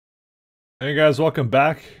Hey guys, welcome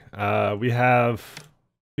back. We have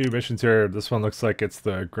two missions here. This one looks like it's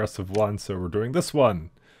the aggressive one, so we're doing this one.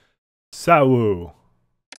 Sawu.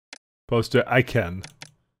 Opposed to Aiken.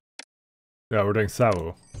 Yeah, we're doing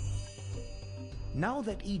Sawu. Now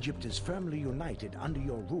that Egypt is firmly united under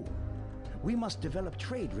your rule, we must develop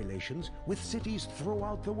trade relations with cities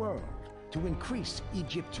throughout the world to increase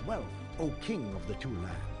Egypt's wealth, O King of the Two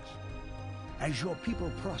Lands. As your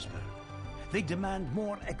people prosper, they demand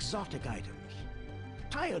more exotic items.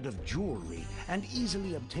 Tired of jewelry and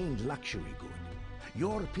easily obtained luxury goods,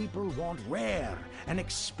 your people want rare and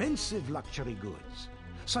expensive luxury goods,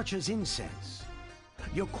 such as incense.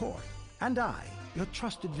 Your court and I, your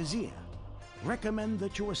trusted vizier, recommend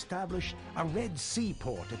that you establish a Red Sea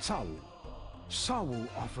port at Sawu. Sawu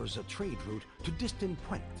offers a trade route to distant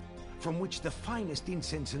Puent, from which the finest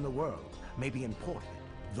incense in the world may be imported,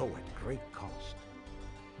 though at great cost.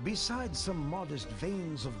 Besides some modest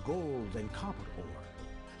veins of gold and copper ore,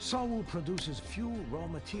 Sawu produces few raw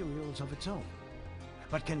materials of its own,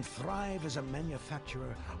 but can thrive as a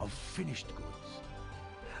manufacturer of finished goods.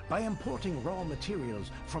 By importing raw materials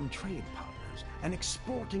from trade partners and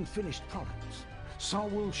exporting finished products,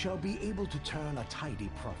 Sawu shall be able to turn a tidy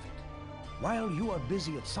profit. While you are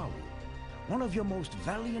busy at Sawu, one of your most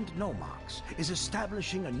valiant nomarchs is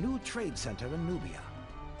establishing a new trade center in Nubia.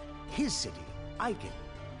 His city, Aiken,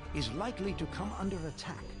 is likely to come under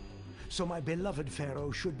attack, so my beloved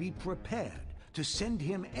Pharaoh should be prepared to send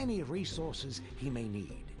him any resources he may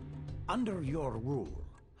need. Under your rule,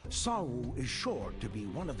 Sawu is sure to be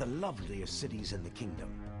one of the loveliest cities in the kingdom,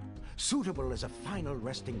 suitable as a final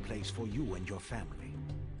resting place for you and your family.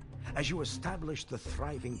 As you establish the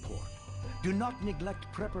thriving port, do not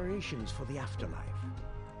neglect preparations for the afterlife.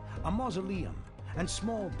 A mausoleum and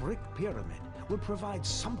small brick pyramid will provide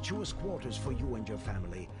sumptuous quarters for you and your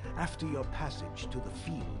family after your passage to the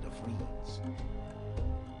Field of Reeds.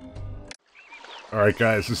 Alright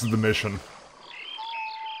guys, this is the mission.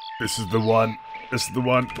 This is the one. This is the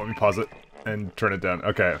one. Let me pause it and turn it down.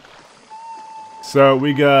 Okay. So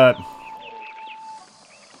we got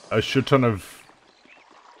a shit ton of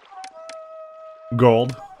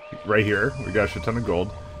gold right here. We got a shit ton of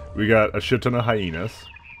gold. We got a shit ton of hyenas.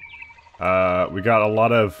 We got a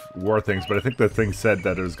lot of war things, but I think the thing said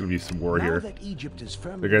that there's going to be some war here.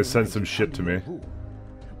 The guy sent some shit to me.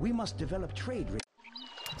 We must develop trade.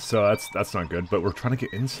 So that's not good, but we're trying to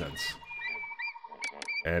get incense.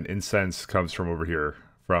 And incense comes from over here,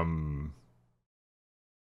 from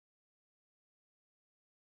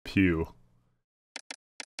Pew.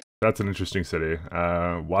 That's an interesting city.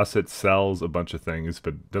 Wasit sells a bunch of things,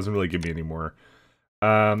 but doesn't really give me any more.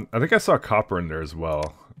 I think I saw copper in there as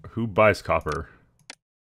well. Who buys copper?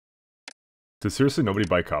 Does seriously nobody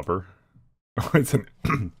buy copper? It's an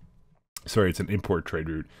sorry, it's an import trade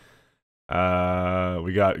route.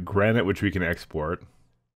 We got granite, which we can export.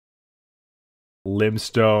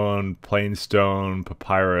 Limestone, plainstone,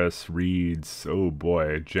 papyrus, reeds. Oh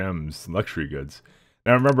boy, gems, luxury goods.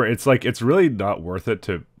 Now remember, it's like it's really not worth it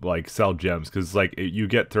to like sell gems because like you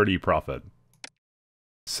get 30 profit.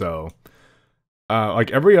 So.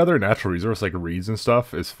 Like every other natural resource, like reeds and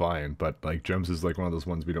stuff, is fine, but like gems is like one of those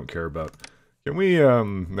ones we don't care about. Can we,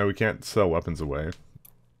 no, we can't sell weapons away.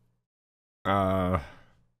 Wow,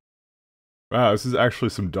 this is actually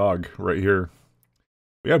some dog right here.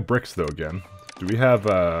 We have bricks though again. Do we have,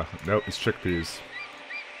 nope, it's chickpeas.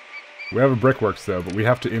 We have a brickworks though, but we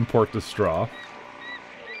have to import the straw.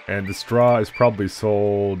 And the straw is probably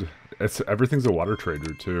sold, everything's a water trade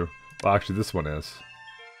route too. Well, actually this one is.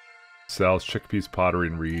 Sells chickpeas, pottery,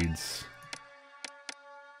 and reeds.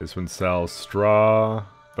 This one sells straw.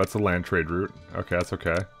 That's a land trade route. Okay, that's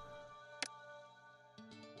okay.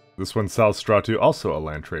 This one sells straw too. Also a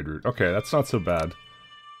land trade route. Okay, that's not so bad.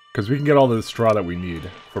 Because we can get all the straw that we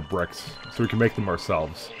need for bricks. So we can make them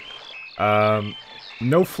ourselves.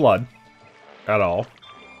 No flood. At all.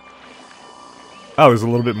 Oh, there's a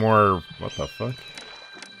little bit more... What the fuck?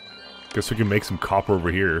 Guess we can make some copper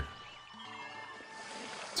over here.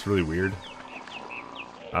 It's really weird.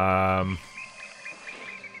 And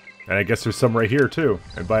I guess there's some right here too,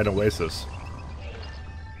 and by an oasis.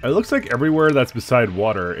 It looks like everywhere that's beside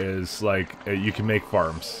water is like you can make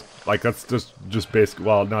farms. Like that's just basic.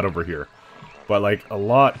 Well, not over here, but like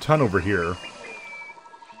a ton over here,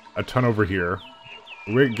 a ton over here.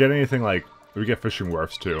 We get anything like we get fishing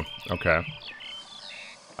wharfs too. Okay.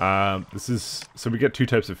 This is, so we get two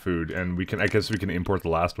types of food, and we can, I guess we can import the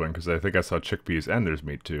last one, because I think I saw chickpeas, and there's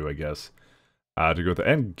meat too, I guess. To go with the,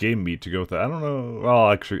 and game meat to go with the, I don't know, well,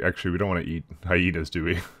 actually, we don't want to eat hyenas, do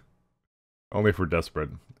we? Only if we're desperate.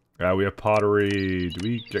 We have pottery, do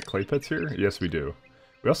we get clay pits here? Yes, we do.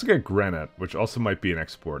 We also get granite, which also might be an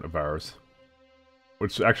export of ours.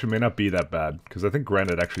 Which actually may not be that bad, because I think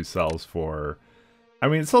granite actually sells for... I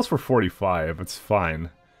mean, it sells for 45, it's fine.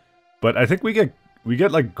 But I think we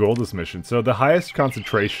get like gold this mission, so the highest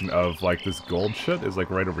concentration of like this gold shit is like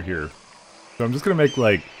right over here. So I'm just gonna make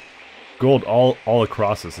like gold all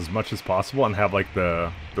across this as much as possible and have like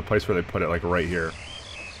the place where they put it like right here.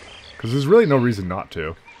 Because there's really no reason not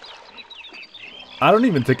to. I don't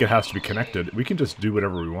even think it has to be connected. We can just do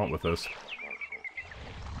whatever we want with this.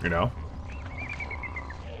 You know?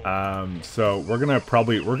 So we're gonna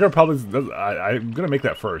probably, I'm gonna make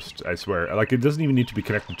that first, I swear. Like, it doesn't even need to be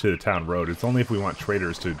connected to the town road. It's only if we want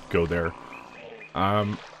traders to go there.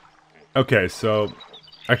 Okay, so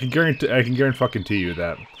I can guarantee you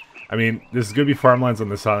that, I mean, there's gonna be farmlands on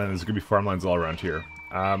this island, there's gonna be farmlands all around here.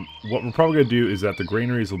 What we're probably gonna do is that the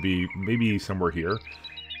granaries will be maybe somewhere here,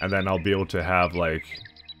 and then I'll be able to have, like,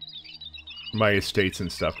 my estates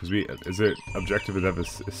and stuff, because is it objective to have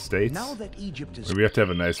estates? Now that Egypt is... We have to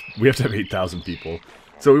have 8,000 people.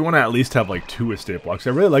 So we want to at least have like 2 estate blocks. I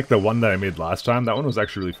really like the one that I made last time. That one was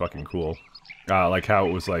actually really fucking cool. Like how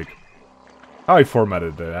it was like, how I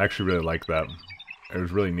formatted it. I actually really liked that. It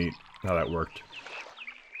was really neat how that worked.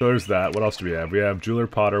 So there's that. What else do we have? We have jeweler,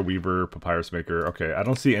 potter, weaver, papyrus maker. Okay, I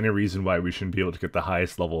don't see any reason why we shouldn't be able to get the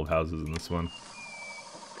highest level of houses in this one.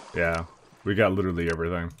 Yeah, we got literally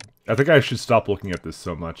everything. I think I should stop looking at this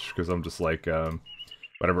so much, because I'm just like,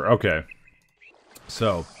 whatever. Okay.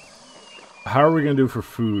 So, how are we going to do for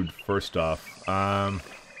food, first off?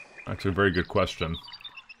 That's a very good question.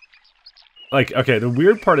 Like, okay, the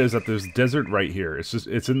weird part is that there's desert right here.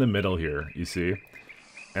 It's in the middle here, you see?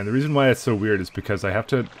 And the reason why it's so weird is because I have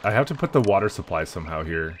to put the water supply somehow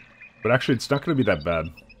here. But actually, it's not going to be that bad.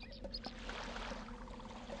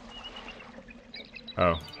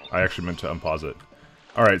 Oh, I actually meant to unpause it.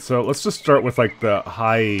 Alright, so let's just start with, like, the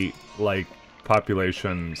high, like,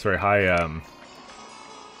 population, sorry, high,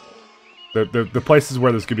 the places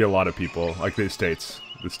where there's gonna be a lot of people, like the estates,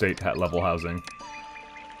 the state level housing.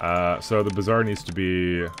 So the bazaar needs to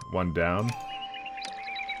be 1 down,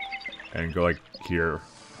 and go, like, here,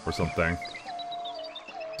 or something.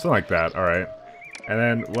 Something like that, alright. And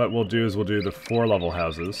then what we'll do is we'll do the 4 level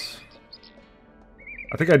houses.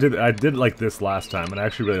 I think I did like this last time, and I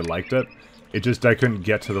actually really liked it. It just, I couldn't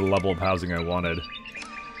get to the level of housing I wanted.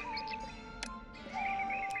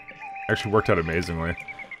 Actually worked out amazingly.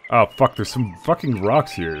 Oh, fuck, there's some fucking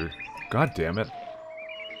rocks here. God damn it.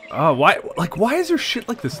 Oh, why is there shit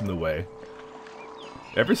like this in the way?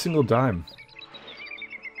 Every single dime.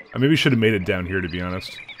 I maybe should have made it down here, to be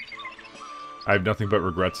honest. I have nothing but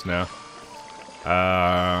regrets now.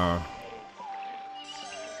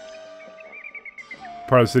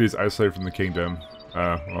 Part of the city is isolated from the kingdom.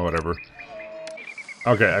 Well, whatever.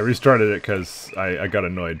 Okay, I restarted it because I got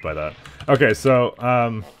annoyed by that. Okay, so,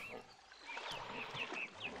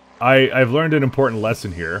 I've learned an important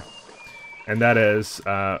lesson here. And that is,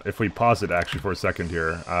 if we pause it actually for a second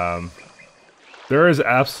here, there is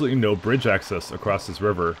absolutely no bridge access across this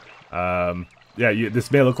river. Yeah,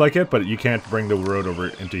 this may look like it, but you can't bring the road over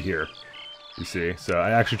into here. You see? So I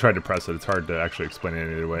actually tried to press it. It's hard to actually explain it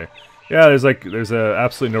any other way. Yeah, there's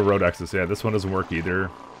absolutely no road access. Yeah, this one doesn't work either.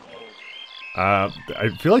 I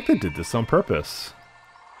feel like they did this on purpose.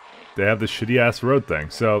 They have this shitty-ass road thing.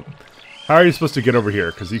 So, how are you supposed to get over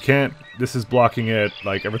here? Because you can't... This is blocking it.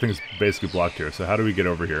 Like, everything's basically blocked here. So how do we get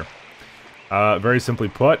over here? Very simply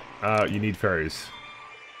put, you need ferries.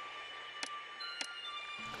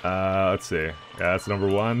 Let's see. Yeah, that's number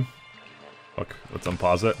 1. Look, let's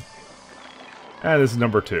unpause it. And this is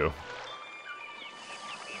number 2.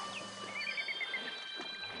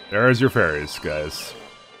 There's your ferries, guys.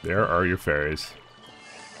 There are your ferries.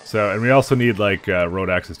 So, and we also need, like, road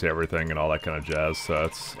access to everything and all that kind of jazz, so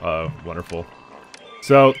that's wonderful.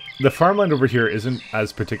 So, the farmland over here isn't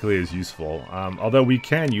as particularly as useful, although we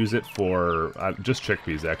can use it for just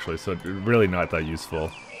chickpeas, actually, so really not that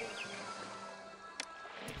useful.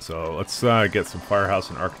 So, let's get some firehouse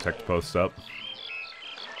and architect posts up.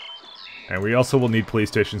 And we also will need police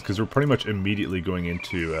stations, because we're pretty much immediately going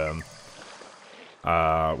into,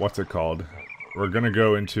 what's it called? We're gonna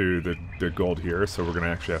go into the gold here, so we're gonna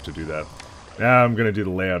actually have to do that. Now I'm gonna do the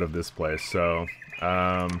layout of this place, so,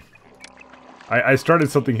 I started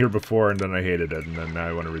something here before, and then I hated it, and then now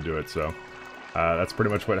I want to redo it, so, that's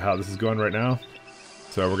pretty much how this is going right now.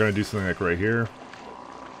 So we're gonna do something like right here.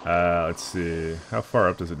 Let's see, how far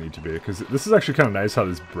up does it need to be? Because this is actually kind of nice how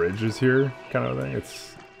this bridge is here, kind of thing.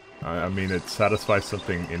 It's, I mean, it satisfies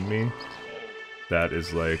something in me that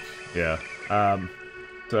is like, yeah.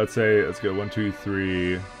 So let's say, let's go 1, 2,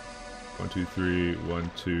 3, 1, 2, 3,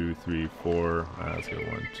 1, 2, 3, 4. Let's go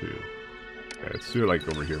 1, 2. Okay, let's do it like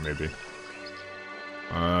over here maybe.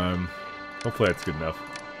 Hopefully that's good enough.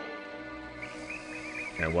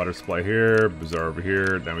 And water supply here, bazaar over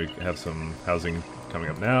here. Then we have some housing coming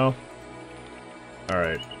up now.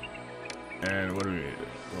 Alright. And what do we need?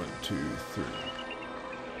 1, 2, 3.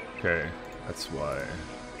 Okay, that's why.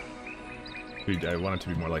 I want it to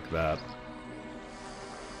be more like that.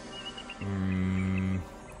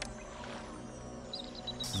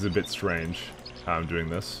 This is a bit strange how I'm doing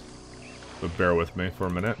this, but bear with me for a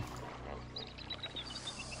minute.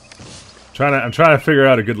 I'm trying to figure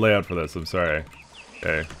out a good layout for this. I'm sorry.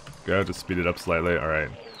 Okay, go to speed it up slightly. All right,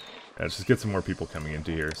 let's just get some more people coming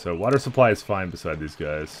into here. So water supply is fine beside these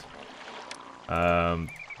guys.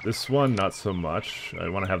 This one not so much. I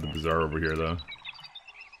want to have the bazaar over here though.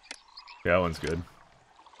 Yeah, that one's good.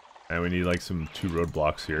 And we need like some 2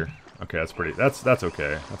 roadblocks here. Okay, that's pretty. That's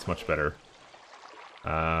okay. That's much better.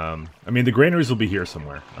 I mean, the granaries will be here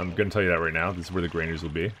somewhere. I'm gonna tell you that right now. This is where the granaries will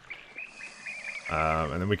be.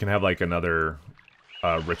 And then we can have like another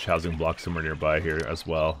rich housing block somewhere nearby here as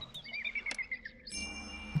well.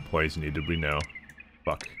 Employees needed, we know.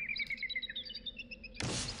 Fuck.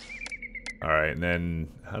 Alright, and then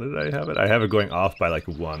how did I have it? I have it going off by like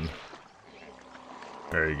 1.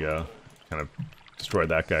 There you go. Kind of destroyed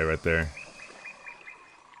that guy right there.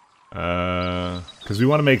 Because we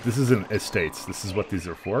want to make, this isn't estates, this is what these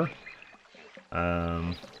are for.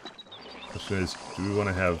 Question is, do we want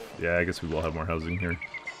to have, yeah, I guess we will have more housing here.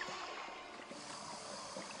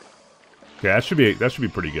 Okay, that should be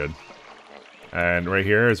pretty good. And right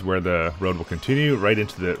here is where the road will continue, right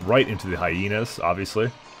into the hyenas, obviously.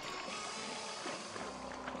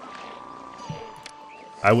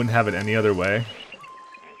 I wouldn't have it any other way.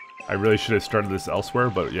 I really should have started this elsewhere,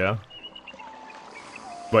 but yeah.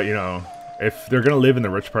 But, you know, if they're gonna live in the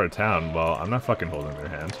rich part of town, well, I'm not fucking holding their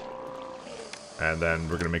hand. And then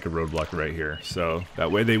we're gonna make a roadblock right here. So,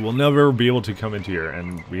 that way they will never be able to come into here,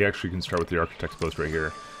 and we actually can start with the architect's post right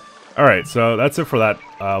here. Alright, so that's it for that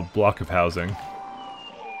block of housing.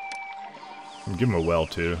 I'll give him a well,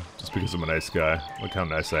 too, just because I'm a nice guy. Look how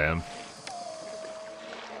nice I am.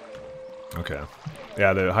 Okay.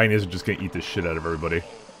 Yeah, the hyenas are just gonna eat the shit out of everybody.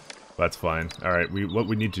 That's fine. Alright, what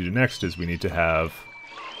we need to do next is we need to have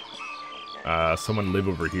someone live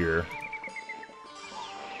over here.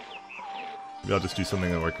 Maybe I'll just do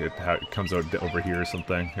something like it comes out over here or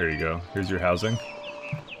something. There you go. Here's your housing.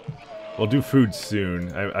 We'll do food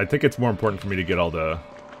soon. I think it's more important for me to get all the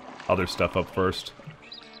other stuff up first.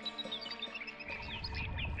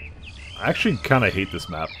 I actually kind of hate this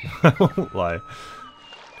map. I won't lie.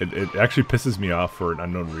 It actually pisses me off for an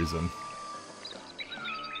unknown reason.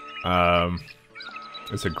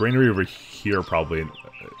 It's a granary over here, probably.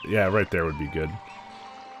 Yeah, right there would be good.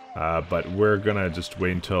 But we're gonna just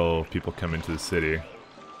wait until people come into the city.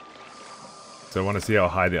 So I want to see how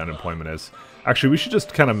high the unemployment is. Actually, we should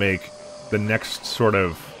just kind of make the next sort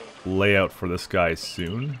of layout for this guy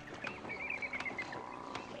soon.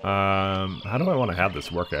 How do I want to have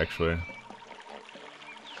this work, actually?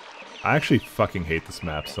 I actually fucking hate this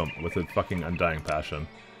map with a fucking undying passion.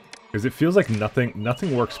 Because it feels like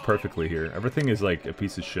nothing works perfectly here. Everything is like a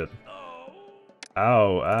piece of shit.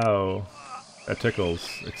 Ow, ow. That tickles,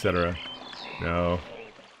 etc. No.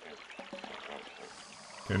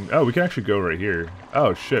 Oh, we can actually go right here.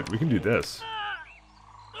 Oh shit, we can do this.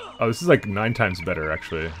 Oh, this is like 9 times better,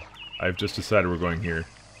 actually. I've just decided we're going here.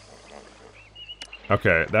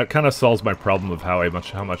 Okay, that kind of solves my problem of how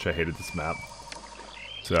much I hated this map.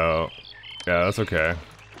 So, yeah, that's okay.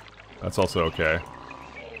 That's also okay.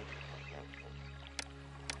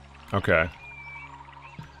 Okay.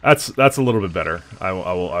 That's a little bit better. I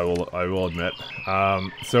will admit.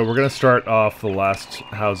 So we're gonna start off the last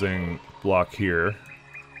housing block here.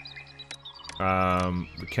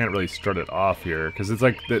 We can't really start it off here because it's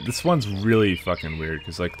like this one's really fucking weird.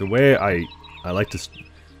 Because like the way I like to,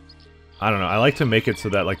 I don't know. I like to make it so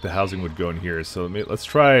that like the housing would go in here. So let's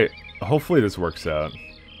try. Hopefully this works out.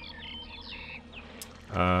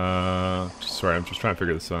 Sorry, I'm just trying to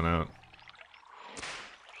figure this one out.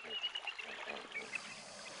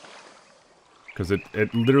 Because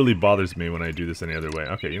it literally bothers me when I do this any other way.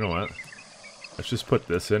 Okay, you know what? Let's just put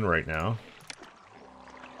this in right now.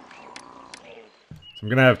 So I'm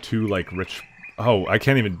gonna have 2, like, rich... Oh, I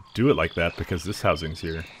can't even do it like that because this housing's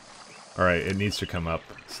here. Alright, it needs to come up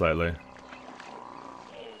slightly.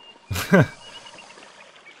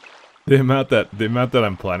 The amount that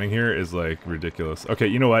I'm planning here is, like, ridiculous. Okay,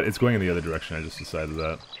 you know what? It's going in the other direction. I just decided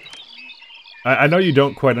that. I know you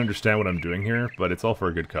don't quite understand what I'm doing here, but it's all for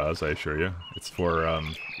a good cause, I assure you. It's for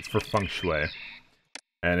feng shui.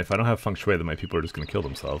 And if I don't have feng shui, then my people are just going to kill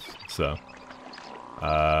themselves. So,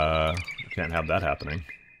 can't have that happening.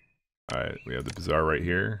 Alright, we have the bazaar right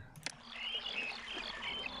here.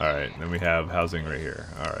 Alright, then we have housing right here.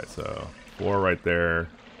 Alright, so 4 right there.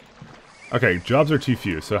 Okay, jobs are too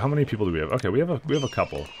few. So how many people do we have? Okay, we have a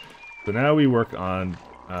couple. So now we work on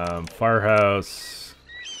firehouse.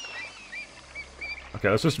 Okay,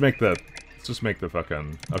 let's just make the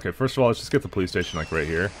fucking. Okay, first of all, let's just get the police station like right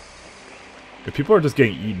here. If people are just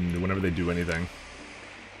getting eaten whenever they do anything.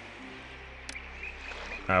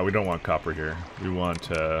 We don't want copper here. We want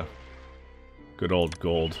good old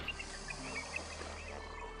gold.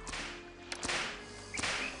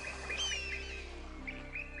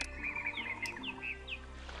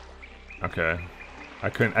 Okay. I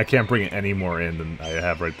can't bring any more in than I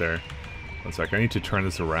have right there. One sec, I need to turn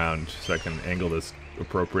this around so I can angle this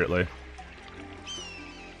appropriately.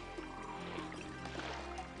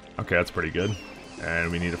 Okay, that's pretty good.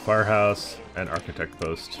 And we need a firehouse and architect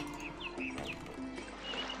post.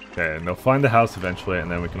 Okay, and they'll find the house eventually,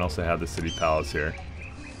 and then we can also have the city palace here.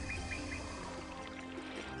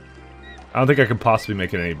 I don't think I could possibly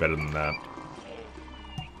make it any better than that.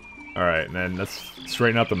 Alright, and then let's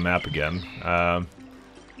straighten out the map again.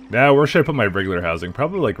 Now, where should I put my regular housing?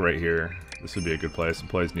 Probably like right here. This would be a good place.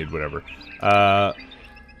 Employees need whatever.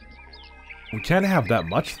 We can't have that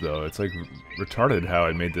much, though. It's like retarded how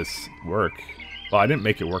I made this work. Well, I didn't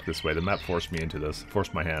make it work this way. The map forced me into this.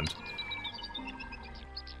 Forced my hand.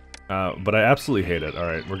 But I absolutely hate it.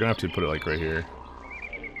 Alright, we're gonna have to put it like right here.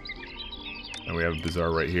 And we have a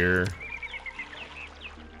bazaar right here.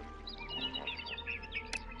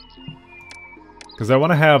 Because I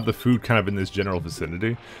want to have the food kind of in this general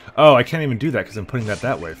vicinity. Oh, I can't even do that because I'm putting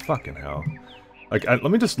that way. Fucking hell. Like, let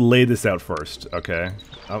me just lay this out first, okay?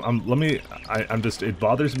 I'm just, it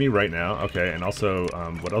bothers me right now, okay? And also,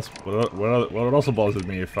 what also bothers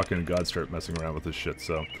me if fucking gods start messing around with this shit,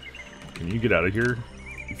 so. Can you get out of here,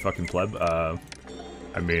 you fucking pleb?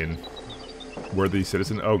 I mean, worthy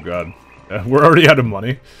citizen? Oh god. We're already out of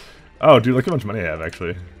money. Oh, dude, look how much money I have,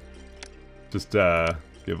 actually. Just,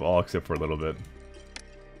 give all except for a little bit.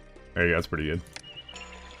 There you go, that's pretty good.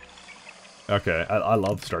 Okay, I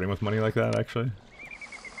love starting with money like that, actually.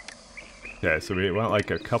 Okay, so we want like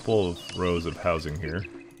a couple of rows of housing here.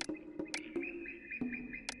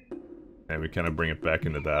 And we kind of bring it back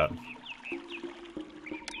into that.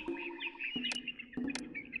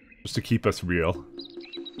 Just to keep us real.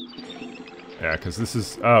 Yeah, because this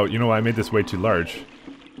is... Oh, you know what? I made this way too large.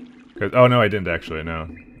 Oh, no, I didn't actually, no.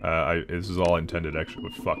 This is all intended, actually.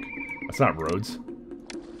 But fuck. That's not roads.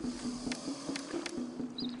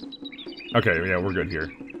 Okay, yeah, we're good here.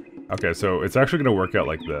 Okay, so it's actually gonna work out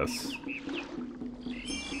like this.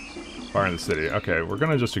 Fire in the city. Okay, we're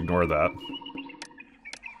gonna just ignore that.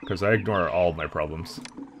 Because I ignore all of my problems.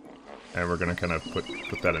 And we're gonna kind of put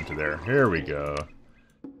that into there. Here we go.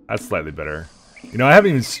 That's slightly better. You know, I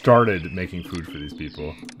haven't even started making food for these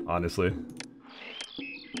people, honestly.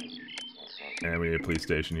 And we need a police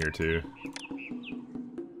station here, too.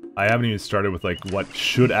 I haven't even started with, like, what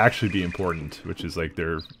should actually be important, which is, like,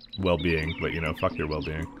 their well-being. But, you know, fuck their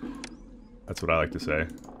well-being. That's what I like to say.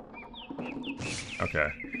 Okay.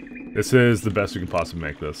 This is the best we can possibly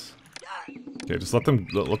make this. Okay, just let them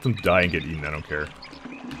die and get eaten, I don't care.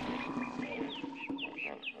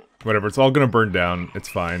 Whatever, it's all gonna burn down, it's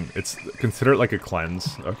fine. Consider it like a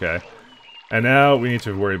cleanse, okay. And now we need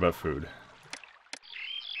to worry about food.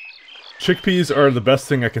 Chickpeas are the best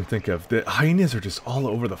thing I can think of. The hyenas are just all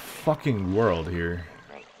over the fucking world here.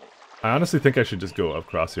 I honestly think I should just go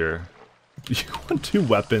across here. You want 2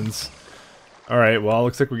 weapons? Alright, well,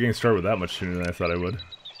 looks like we're getting started with that much sooner than I thought I would.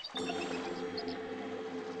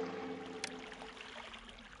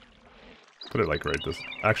 Put it like right this...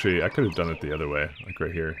 Actually, I could have done it the other way, like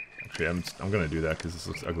right here. Actually, I'm gonna do that because this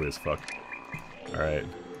looks ugly as fuck. Alright.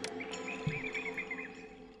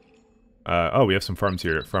 Oh, we have some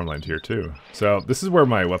farmland here too. So, this is where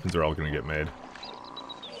my weapons are all gonna get made.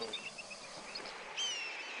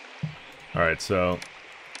 Alright, so...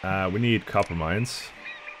 we need copper mines.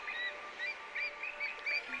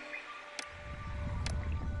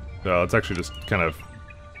 So, let's actually just kind of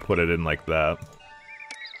put it in like that.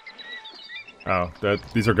 Oh,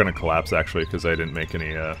 these are gonna collapse actually, because I didn't make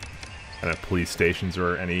any, kind of police stations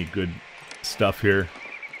or any good stuff here.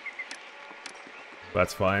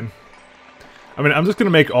 That's fine. I mean, I'm just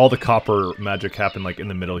gonna make all the copper magic happen, like, in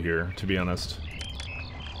the middle here, to be honest.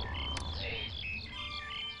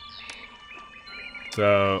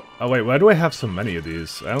 So... Oh wait, why do I have so many of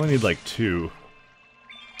these? I only need, like, 2.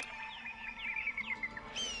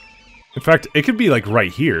 In fact, it could be, like,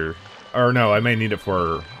 right here. Or no, I may need it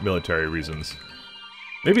for military reasons.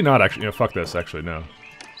 Maybe not, actually. You know, fuck this, actually, no.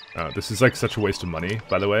 This is, like, such a waste of money,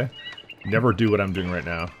 by the way. Never do what I'm doing right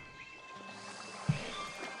now.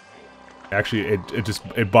 Actually,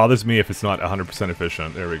 it bothers me if it's not 100%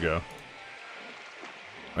 efficient. There we go.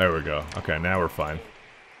 There we go. Okay, now we're fine.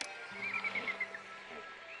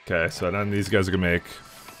 Okay, so then these guys are gonna make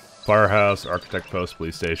firehouse, architect post,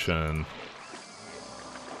 police station.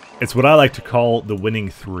 It's what I like to call the winning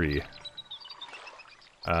three.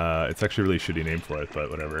 It's actually a really shitty name for it, but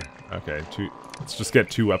whatever. Okay, let's just get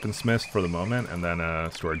 2 weaponsmiths for the moment, and then a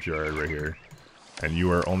storage yard right here. And you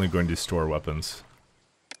are only going to store weapons.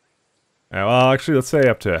 Well, actually, let's say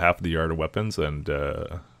up to half of the yard of weapons and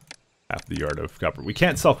half the yard of copper. We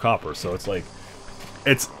can't sell copper, so it's like...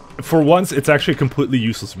 For once, it's actually a completely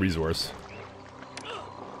useless resource.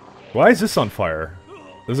 Why is this on fire?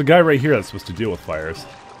 There's a guy right here that's supposed to deal with fires.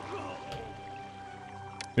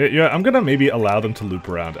 Yeah, I'm gonna maybe allow them to loop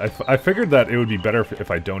around. I figured that it would be better if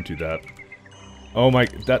I don't do that. Oh my...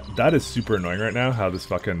 That is super annoying right now, how this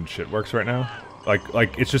fucking shit works right now.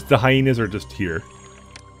 Like, it's just the hyenas are just here.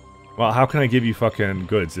 Well, how can I give you fucking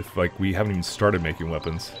goods if, like, we haven't even started making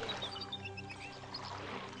weapons?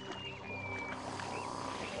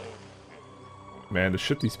 Man, the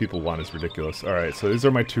shit these people want is ridiculous. Alright, so these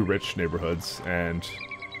are my 2 rich neighborhoods, and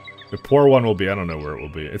the poor one will be, I don't know where it will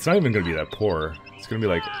be. It's not even gonna be that poor. It's gonna be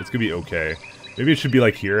like, it's gonna be okay. Maybe it should be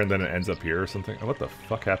like here, and then it ends up here or something. Oh, what the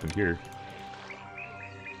fuck happened here?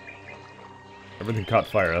 Everything caught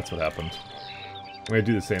fire, that's what happened. I'm gonna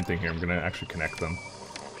do the same thing here, I'm gonna actually connect them.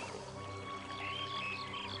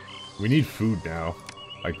 We need food now.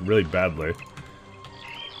 Like, really badly.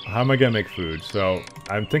 How am I gonna make food? So,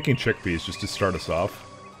 I'm thinking chickpeas just to start us off.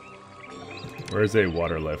 Where's a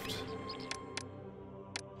water lift?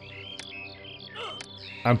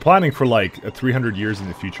 I'm planning for like 300 years in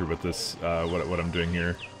the future with this, what I'm doing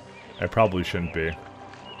here. I probably shouldn't be.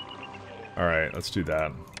 Alright, let's do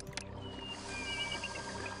that.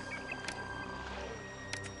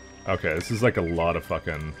 Okay, this is like a lot of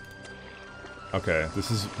fucking... Okay,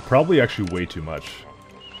 this is probably actually way too much.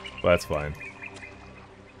 But that's fine.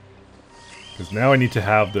 Because now I need to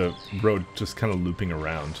have the road just kind of looping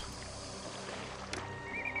around.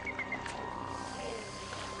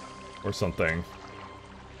 Or something.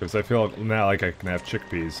 Because I feel like now like I can have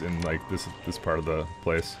chickpeas in like this part of the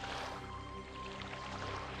place.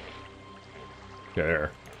 Okay,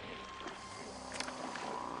 there.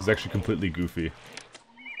 It's actually completely goofy.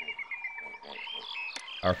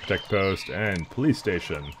 Architect post and police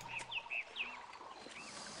station.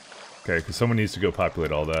 Okay, because someone needs to go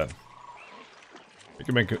populate all that. We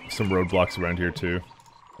can make some roadblocks around here too.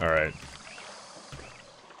 Alright.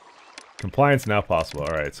 Compliance now possible.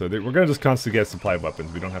 Alright, so we're going to just constantly get supply of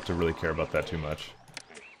weapons. We don't have to really care about that too much.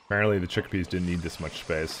 Apparently the chickpeas didn't need this much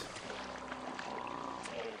space.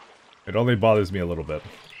 It only bothers me a little bit.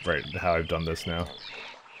 Right, how I've done this now.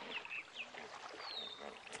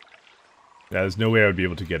 Yeah, there's no way I would be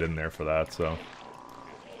able to get in there for that, so...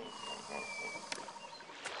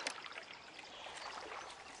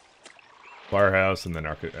 Firehouse, and then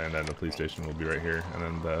the police station will be right here, and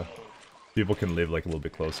then the people can live like a little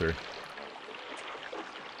bit closer.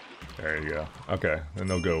 There you go. Okay, then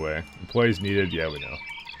they'll go away. Employees needed, yeah, we know.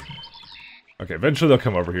 Okay, eventually they'll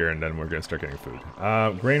come over here, and then we're gonna start getting food.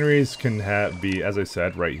 Granaries can be, as I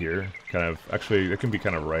said, right here. Kind of, actually, they can be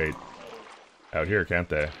kind of right out here, can't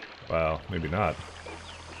they? Well, maybe not.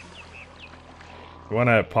 We want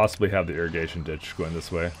to possibly have the irrigation ditch going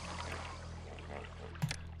this way.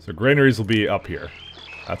 So granaries will be up here.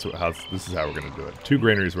 This is how we're going to do it. 2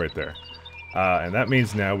 granaries right there. And that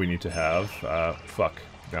means now we need to have... fuck.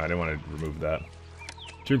 No, I didn't want to remove that.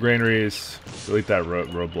 2 granaries. Delete that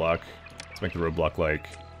roadblock. Let's make the roadblock like...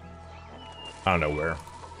 I don't know where.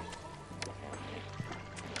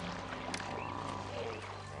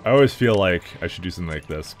 I always feel like I should do something like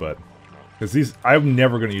this, but... Because I'm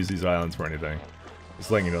never going to use these islands for anything. Just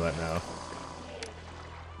letting you know that now.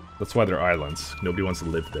 That's why they're islands. Nobody wants to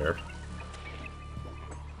live there.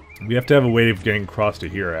 We have to have a way of getting across to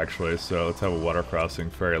here, actually, so let's have a water crossing,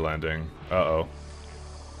 ferry landing. Uh-oh.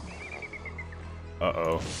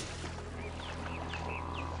 Uh-oh.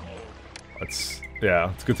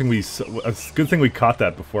 Yeah, it's a good thing we caught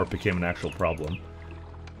that before it became an actual problem.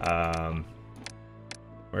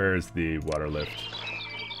 Where is the water lift?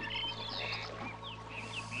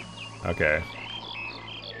 Okay.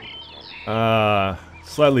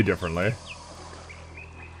 Slightly differently.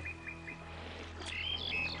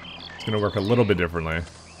 It's gonna work a little bit differently.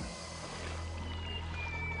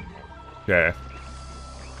 Okay.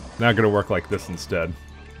 Not gonna work like this instead.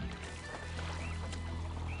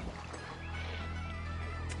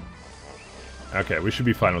 Okay, we should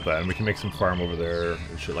be fine with that, and we can make some farm over there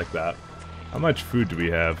and shit like that. How much food do we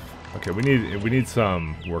have? Okay, we need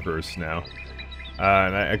some workers now.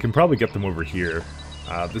 And I can probably get them over here.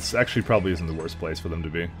 This actually probably isn't the worst place for them to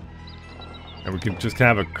be. And we can just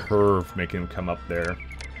kind of have a curve making them come up there.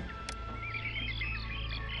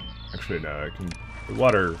 Actually, no, the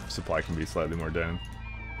water supply can be slightly more down.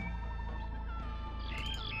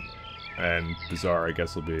 And Bazaar, I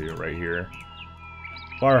guess, will be right here.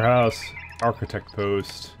 Firehouse, Architect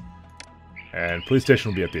Post, and Police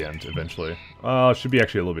Station will be at the end, eventually. Well, it should be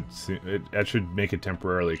actually a little bit soon. I should make it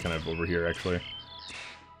temporarily kind of over here, actually.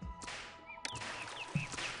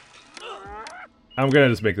 I'm gonna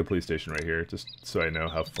just make the police station right here, just so I know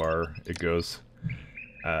how far it goes.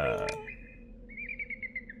 Let's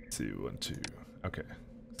see, 1, 2. Okay,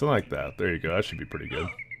 something like that. There you go. That should be pretty good.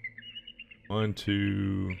 1,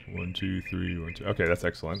 2, 1, 2, 3, 1, 2. Okay, that's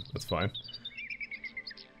excellent. That's fine.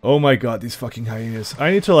 Oh my god, these fucking hyenas!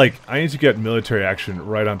 I need to get military action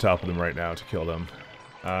right on top of them right now to kill them.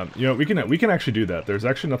 You know, we can actually do that. There's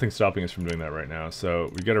actually nothing stopping us from doing that right now.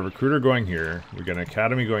 So we got a recruiter going here. We got an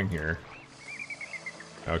academy going here.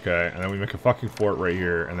 Okay, and then we make a fucking fort right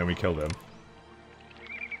here, and then we kill them.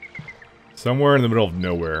 Somewhere in the middle of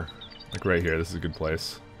nowhere. Like right here, this is a good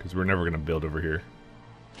place. Because we're never going to build over here.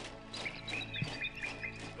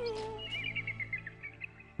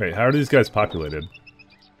 Wait, how are these guys populated?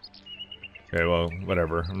 Okay, well,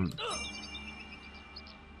 whatever.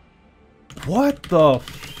 What the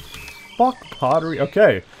fuck, pottery?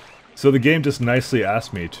 Okay, so the game just nicely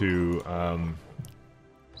asked me to,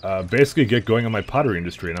 basically get going on my pottery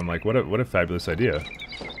industry, and I'm like, what a fabulous idea.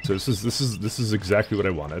 So this is exactly what I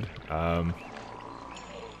wanted.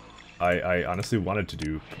 I honestly wanted to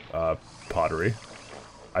do pottery.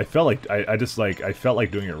 I felt like I felt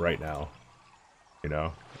like doing it right now. You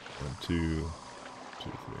know, 1, 2,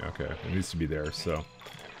 2, 3. Okay, it needs to be there. So,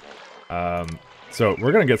 so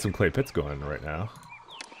we're gonna get some clay pits going right now.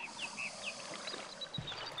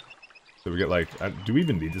 So we get like, do we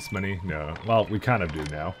even need this many? No. Well, we kind of do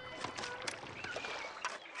now.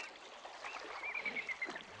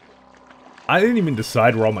 I didn't even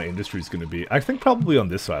decide where all my industry is going to be. I think probably on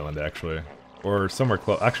this island, actually. Or somewhere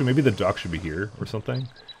close. Actually, maybe the dock should be here or something.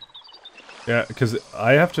 Yeah, because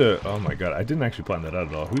I have to... Oh my god, I didn't actually plan that out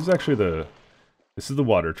at all. Who's actually the... This is the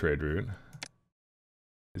water trade route.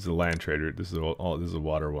 This is the land trade route. This is this is a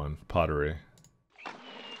water one. Pottery.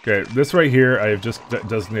 Okay, this right here I have just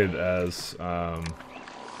designated as,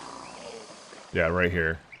 yeah, right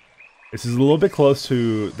here. This is a little bit close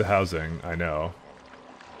to the housing, I know.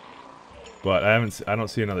 But I don't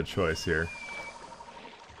see another choice here.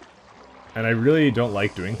 And I really don't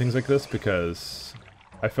like doing things like this because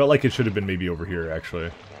I felt like it should have been maybe over here, actually.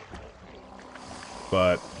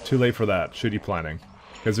 But too late for that. Shitty planning.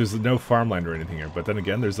 Because there's no farmland or anything here. But then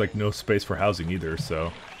again, there's like no space for housing either,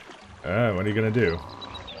 so... what are you gonna do?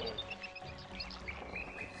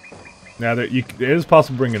 Now, it is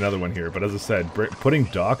possible to bring another one here, but as I said, putting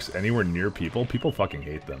docks anywhere near people fucking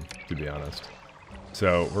hate them, to be honest.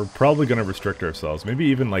 So, we're probably going to restrict ourselves. Maybe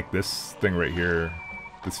even like this thing right here,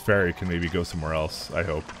 this ferry can maybe go somewhere else, I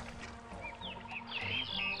hope.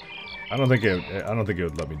 I don't think it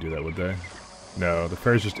would let me do that, would they? No, the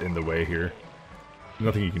ferry's just in the way here.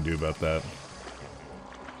 Nothing you can do about that.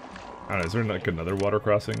 I don't know, is there like another water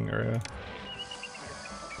crossing area?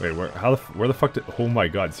 Wait, where the fuck did... Oh my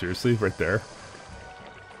god, seriously? Right there?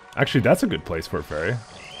 Actually, that's a good place for a ferry.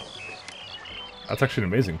 That's actually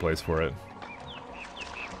an amazing place for it.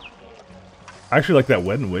 I actually like that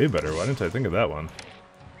one way better. Why didn't I think of that one?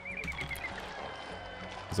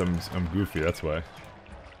 Because I'm goofy, that's why.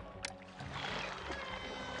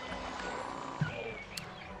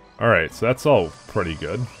 Alright, so that's all pretty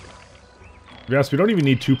good. To be honest, we don't even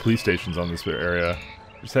need 2 police stations on this area.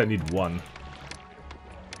 We just need 1.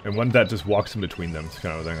 And one that just walks in between them,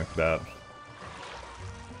 kind of thing like that.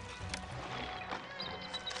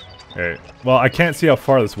 Okay, well, I can't see how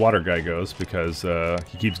far this water guy goes because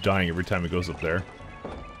he keeps dying every time he goes up there.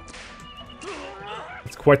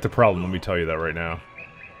 It's quite the problem, let me tell you that right now.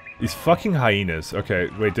 These fucking hyenas. Okay,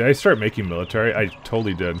 wait, did I start making military? I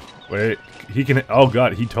totally did. Wait, he can... Oh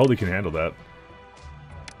god, he totally can handle that.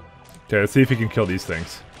 Okay, let's see if he can kill these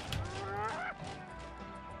things.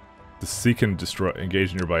 The seek and destroy,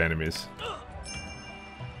 engage nearby enemies.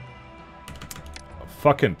 A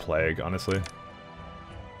fucking plague, honestly.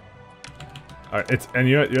 Alright, and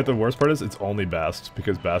you know what the worst part is? It's only Bast,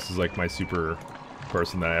 because Bast is like my super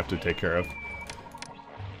person that I have to take care of.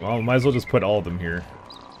 Well, might as well just put all of them here.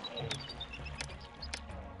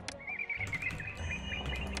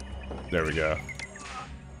 There we go.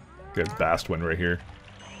 Good Bast one right here.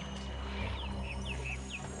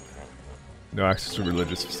 No access to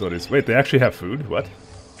religious facilities. Wait, they actually have food? What?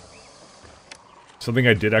 Something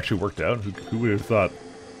I did actually worked out? Who would have thought?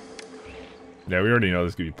 Yeah, we already know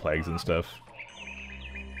there's gonna be plagues and stuff.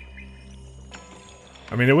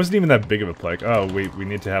 I mean, it wasn't even that big of a plague. Oh, wait, we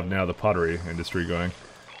need to have now the pottery industry going.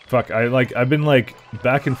 Fuck, I've been, like,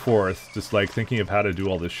 back and forth, just, like, thinking of how to do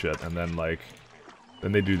all this shit, and then, like,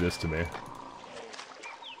 then they do this to me.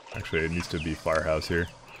 Actually, it needs to be firehouse here.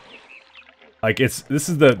 Like, this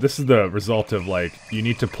is the result of, like, you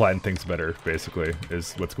need to plan things better, basically,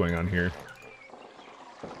 is what's going on here.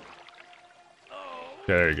 Okay,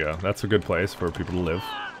 there you go. That's a good place for people to live.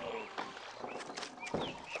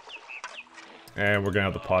 And we're gonna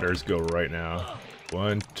have the potters go right now.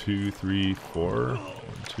 1, 2, 3, 4. 1,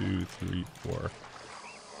 2, 3, 4.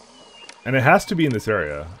 And it has to be in this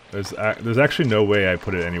area. There's actually no way I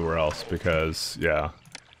put it anywhere else because, yeah.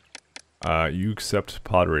 You accept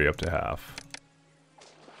pottery up to half.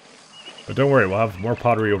 But don't worry, we'll have more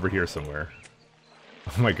pottery over here somewhere.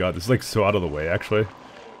 Oh my god, this is like so out of the way, actually.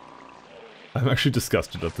 I'm actually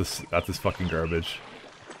disgusted at this fucking garbage.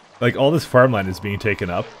 Like, all this farmland is being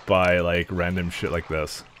taken up by, like, random shit like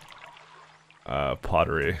this.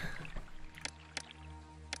 Pottery.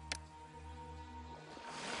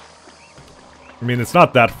 I mean, it's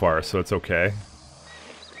not that far, so it's okay.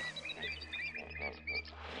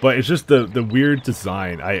 But it's just the weird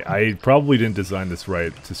design. I probably didn't design this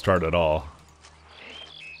right to start at all.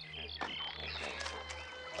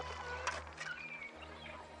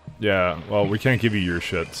 Yeah, well, we can't give you your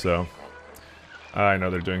shit, so... I know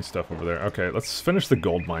they're doing stuff over there. Okay, let's finish the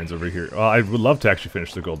gold mines over here. Well, I would love to actually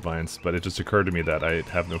finish the gold mines, but it just occurred to me that I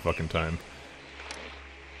have no fucking time.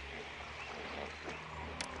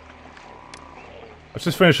 Let's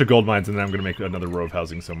just finish the gold mines and then I'm gonna make another row of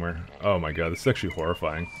housing somewhere. Oh my god, this is actually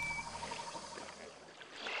horrifying.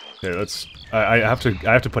 Okay, let's... I have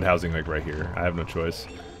to put housing, like, right here. I have no choice.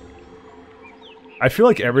 I feel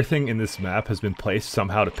like everything in this map has been placed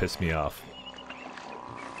somehow to piss me off.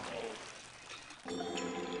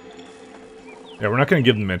 Yeah, we're not going to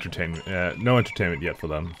give them entertainment. No entertainment yet for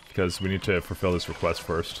them, because we need to fulfill this request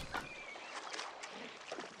first.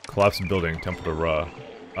 Collapsed building, Temple to Ra.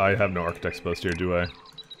 I have no architects post here, do I?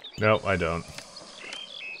 No, I don't.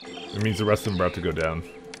 It means the rest of them are about to go down.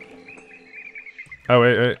 Oh,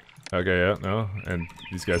 wait. Okay, yeah, no. And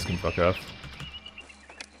these guys can fuck off.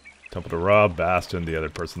 Temple to Ra, Bastion, the other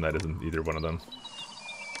person that isn't either one of them.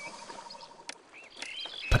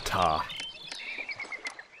 Ptah.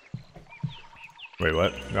 Wait,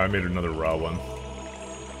 what? No, I made another raw one.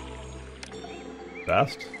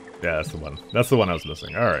 Bast? Yeah, that's the one. That's the one I was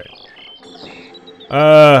missing. Alright.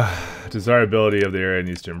 Desirability of the area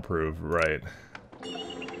needs to improve. Right.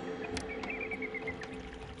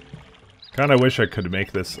 Kinda wish I could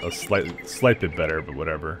make this a slight bit better, but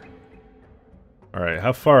whatever. Alright,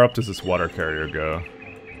 how far up does this water carrier go?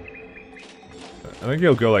 I think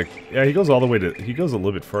he'll go like... Yeah, he goes all the way to... He goes a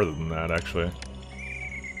little bit further than that, actually.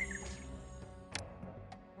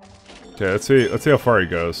 Okay, let's see how far he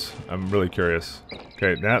goes. I'm really curious.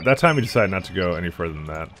 Okay, that time we decided not to go any further than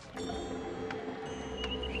that.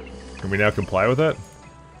 Can we now comply with it?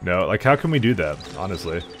 No, like how can we do that,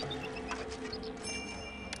 honestly?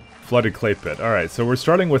 Flooded clay pit. Alright, so we're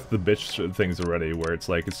starting with the bitch things already, where it's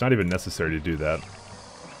like, it's not even necessary to do that.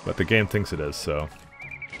 But the game thinks it is, so...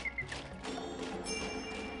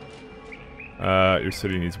 your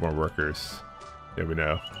city needs more workers. Yeah, we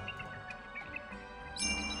know.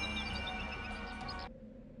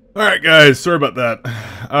 Alright guys, sorry about that.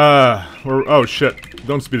 Oh shit,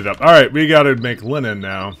 don't speed it up. Alright, we gotta make linen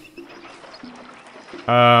now.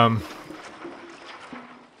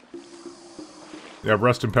 Yeah,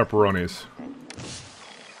 rest and pepperonis.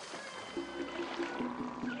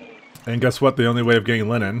 And guess what, the only way of getting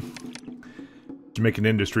linen is to make an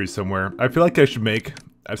industry somewhere. I feel like I should make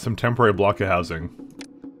some temporary block of housing.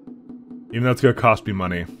 Even though it's gonna cost me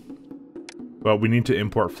money. But we need to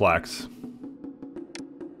import flax.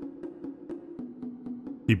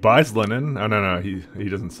 He buys linen? Oh, no, he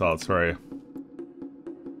doesn't sell it, sorry.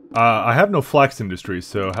 I have no flax industry,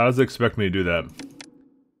 so how does it expect me to do that?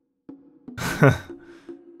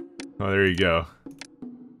 Oh, there you go.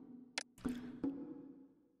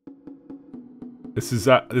 This is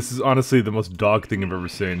honestly the most dog thing I've ever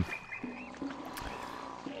seen.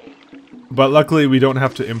 But luckily we don't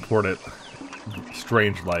have to import it.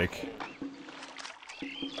 Strange-like.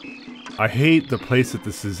 I hate the place that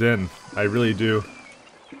this is in. I really do.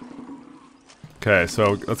 Okay,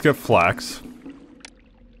 so let's get flax.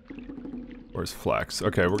 Where's flax?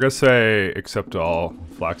 Okay, we're gonna say accept all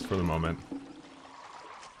flax for the moment.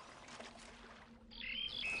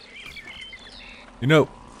 You know,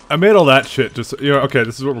 I made all that shit just, you know, okay,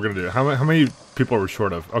 this is what we're gonna do. How many people are we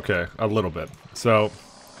short of? Okay, a little bit. So,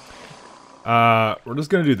 we're just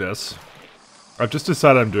gonna do this. I've just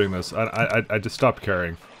decided I'm doing this. I just stopped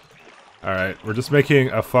caring. Alright, we're just making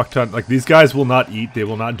a fuck ton. Like, these guys will not eat, they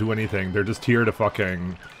will not do anything. They're just here to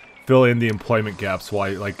fucking fill in the employment gaps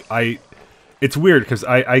while it's weird, because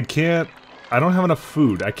I don't have enough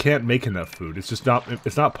food. I can't make enough food. It's just not,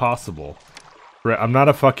 it's not possible. I'm not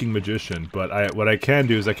a fucking magician, but what I can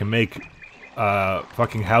do is I can make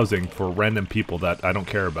fucking housing for random people that I don't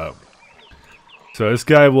care about. So this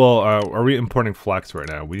guy will, are we importing flax right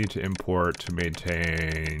now? We need to import to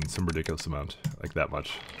maintain some ridiculous amount, like that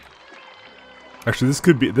much. Actually, this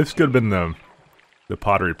could have been the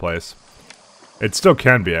pottery place. It still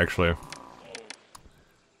can be, actually.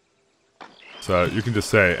 So you can just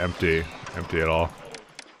say empty at all.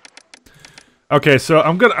 Okay, so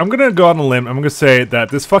I'm gonna go on a limb. I'm gonna say that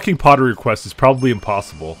this fucking pottery request is probably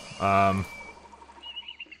impossible. How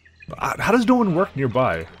does no one work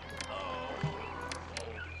nearby?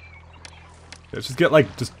 Let's just get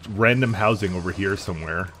like just random housing over here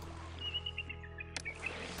somewhere.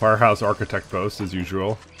 Firehouse architect post as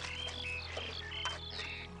usual.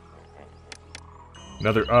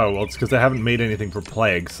 Another. Oh well, it's because I haven't made anything for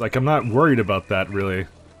plagues. Like I'm not worried about that really.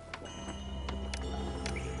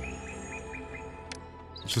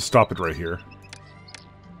 Let's just stop it right here.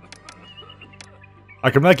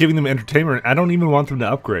 Like, I'm not giving them entertainment. I don't even want them to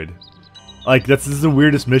upgrade. Like, this is the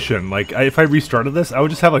weirdest mission. Like, if I restarted this, I would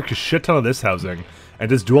just have, like, a shit ton of this housing. And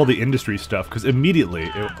just do all the industry stuff. Because immediately,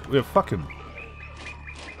 it fucking...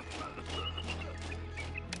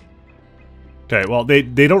 Okay, well, they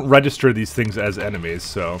don't register these things as enemies,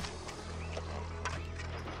 so...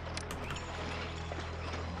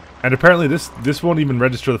 And apparently this won't even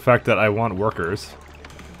register the fact that I want workers.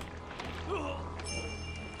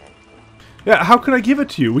 Yeah, how can I give it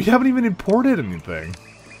to you? We haven't even imported anything.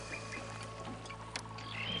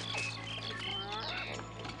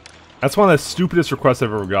 That's one of the stupidest requests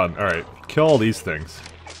I've ever gotten. Alright, kill all these things.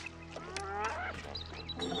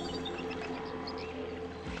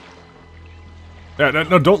 Yeah,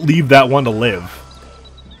 no, don't leave that one to live.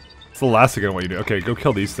 It's the last thing I want you to do. Okay, go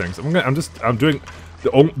kill these things. I'm doing...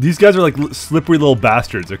 these guys are like slippery little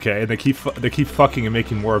bastards, okay? And they keep fucking and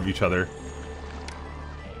making more of each other.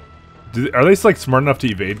 Are they like smart enough to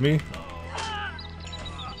evade me?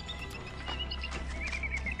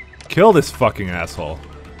 Kill this fucking asshole.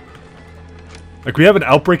 Like we have an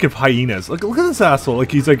outbreak of hyenas. Look at this asshole.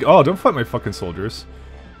 Like he's like, oh, don't fight my fucking soldiers.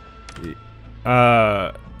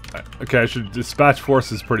 Okay, I should dispatch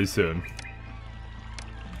forces pretty soon.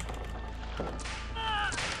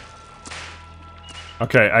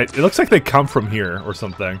 Okay, it looks like they come from here or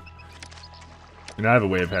something. And I have a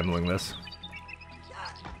way of handling this.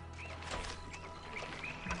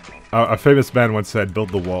 A famous man once said,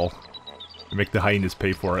 build the wall. And make the hyenas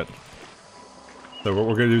pay for it. So what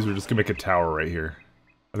we're gonna do is we're just gonna make a tower right here.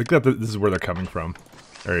 I think that this is where they're coming from.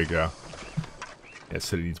 There you go. Yeah,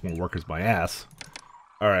 city needs more workers, my ass.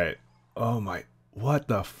 Alright. Oh my... What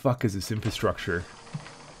the fuck is this infrastructure?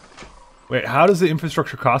 Wait, how does the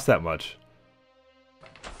infrastructure cost that much?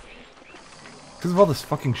 Because of all this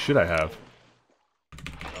fucking shit I have.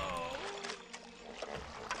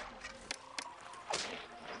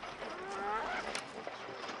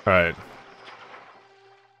 Alright. Is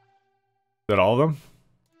that all of them?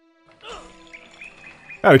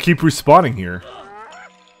 Yeah, they keep respawning here.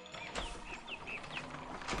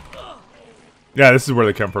 Yeah, this is where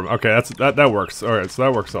they come from. Okay, that works. Alright, so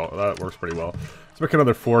that works pretty well. Let's make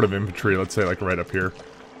another fort of infantry, let's say like right up here.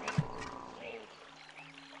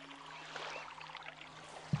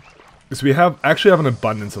 Because we actually have an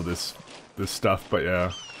abundance of this stuff, but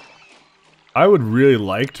yeah. I would really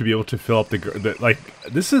like to be able to fill up the like,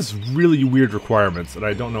 this is really weird requirements, and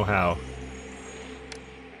I don't know how.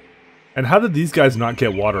 And how did these guys not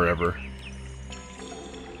get water ever?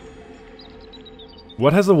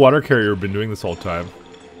 What has the water carrier been doing this whole time?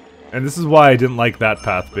 And this is why I didn't like that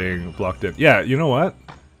path being blocked in. Yeah, you know what?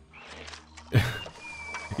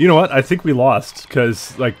 You know what? I think we lost,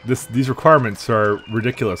 because, like, these requirements are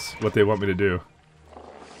ridiculous, what they want me to do.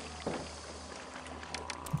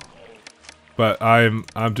 But I'm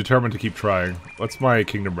determined to keep trying. What's my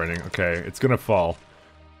kingdom rating? Okay, it's gonna fall.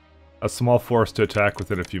 A small force to attack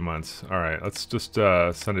within a few months. Alright, let's just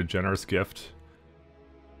send a generous gift.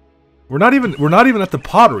 We're not even at the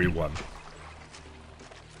pottery one.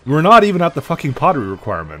 We're not even at the fucking pottery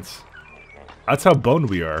requirements. That's how boned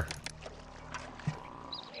we are.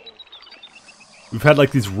 We've had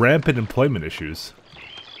like these rampant employment issues.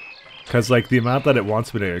 Cause like the amount that it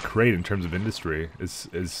wants me to create in terms of industry is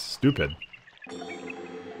stupid.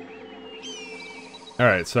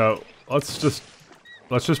 Alright, so let's just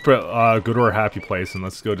go to our happy place and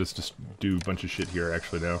let's go just do a bunch of shit here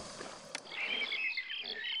actually now.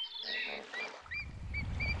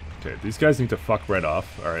 Okay, these guys need to fuck right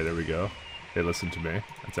off. Alright, there we go. They listen to me.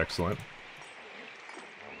 That's excellent.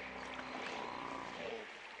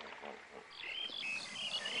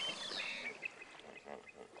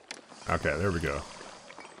 Okay, there we go.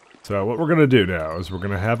 So what we're gonna do now is we're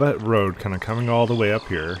gonna have that road kind of coming all the way up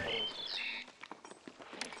here.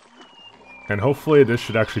 And hopefully this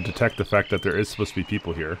should actually detect the fact that there is supposed to be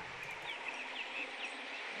people here.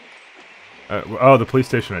 Oh, the police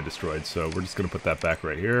station I destroyed, so we're just gonna put that back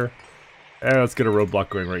right here. And let's get a roadblock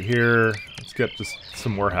going right here. Let's get just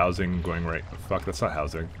some more housing going right... Fuck, that's not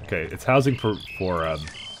housing. Okay, it's housing for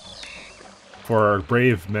our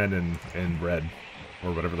brave men in red.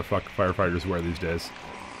 Or whatever the fuck firefighters wear these days.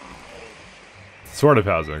 Sort of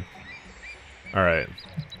housing. Alright.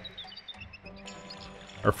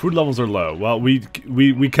 Our food levels are low. Well, we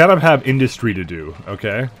kind of have industry to do,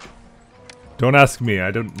 okay? Don't ask me,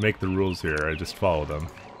 I don't make the rules here, I just follow them.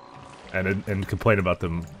 And complain about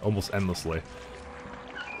them almost endlessly.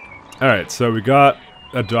 Alright, so we got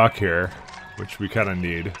a dock here, which we kind of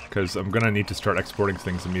need, because I'm gonna need to start exporting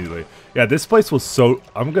things immediately. Yeah, this place was so...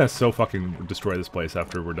 I'm gonna so fucking destroy this place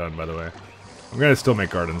after we're done, by the way. I'm gonna still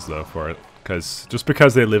make gardens, though, for it. Because just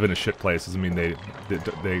because they live in a shit place doesn't mean they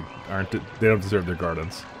don't deserve their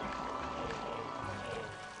gardens.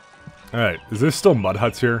 Alright, is there still mud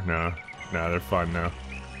huts here? No. No, they're fine now.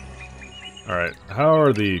 Alright, how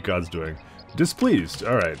are the gods doing? Displeased,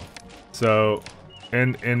 alright. So,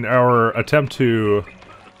 in our attempt to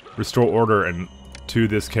restore order to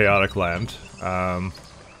this chaotic land,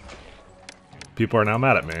 people are now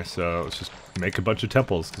mad at me, so let's just make a bunch of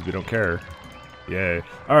temples, because we don't care. Yay.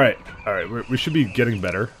 Alright, we should be getting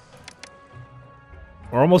better.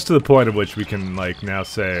 We're almost to the point at which we can, like, now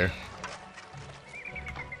say...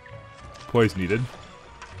 Employees needed.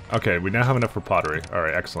 Okay, we now have enough for pottery.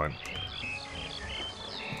 Alright, excellent.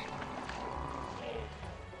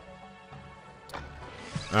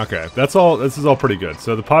 Okay, that's all. This is all pretty good.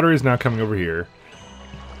 So the pottery is now coming over here.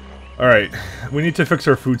 Alright, we need to fix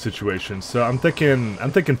our food situation. So I'm thinking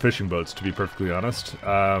fishing boats, to be perfectly honest.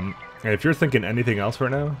 And if you're thinking anything else right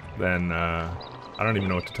now, then I don't even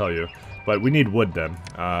know what to tell you. But we need wood then.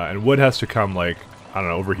 And wood has to come, like, I don't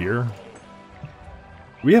know, over here.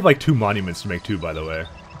 We have like 2 monuments to make too, by the way.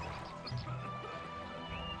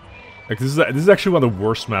 Like, this is actually one of the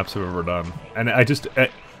worst maps I've ever done. And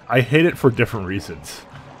I hate it for different reasons.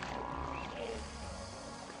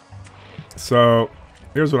 So,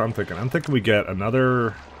 here's what I'm thinking. I'm thinking we get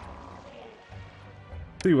another...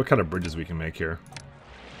 See what kind of bridges we can make here.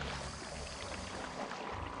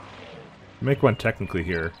 Make one technically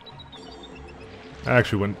here. I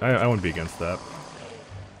actually wouldn't... I wouldn't be against that.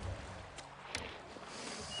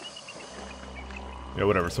 Yeah,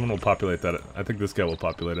 whatever. Someone will populate that. I think this guy will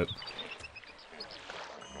populate it.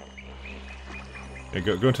 Yeah,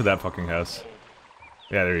 go into that fucking house.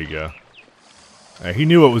 Yeah, there you go. He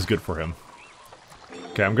knew what was good for him.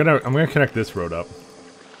 Okay, I'm gonna connect this road up.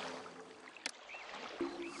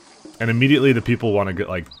 And immediately the people want to get,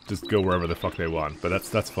 like, just go wherever the fuck they want, but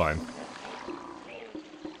that's fine.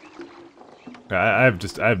 I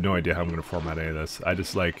have no idea how I'm gonna format any of this. I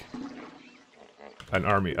just like an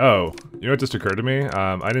army. Oh, you know what just occurred to me?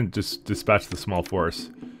 I didn't just dispatch the small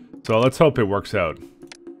force, so let's hope it works out.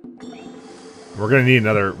 We're gonna need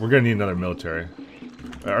another military.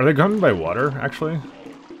 Are they coming by water, actually?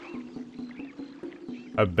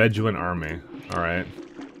 A Bedouin army. Alright.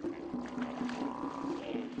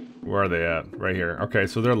 Where are they at? Right here. Okay,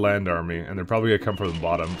 so they're land army, and they're probably gonna come from the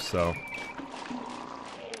bottom, so...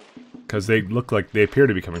 Because they look like they appear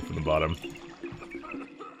to be coming from the bottom.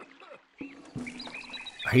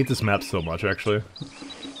 I hate this map so much, actually.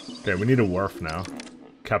 Okay, we need a wharf now.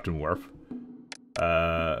 Captain Wharf.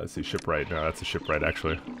 Let's see, shipwright. No, that's a shipwright,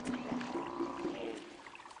 actually.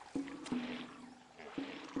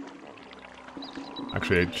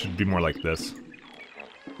 Actually, it should be more like this.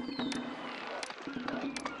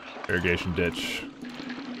 Irrigation ditch.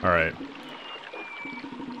 Alright.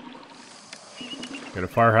 Got a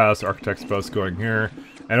firehouse, architect's post going here.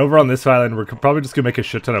 And over on this island, we're probably just gonna make a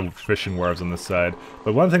shit ton of fishing wharves on this side.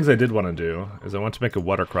 But one of the things I did want to do is I want to make a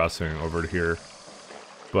water crossing over to here.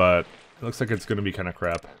 But it looks like it's gonna be kind of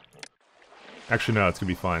crap. Actually, no, it's gonna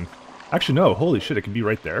be fine. Actually, no, holy shit, it can be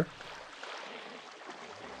right there.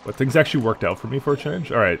 But things actually worked out for me for a change.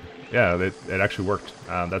 Alright, yeah, it actually worked.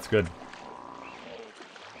 That's good.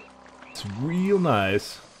 It's real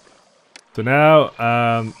nice. So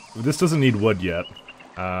now, this doesn't need wood yet.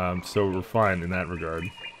 So we're fine in that regard.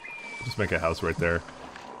 Just make a house right there.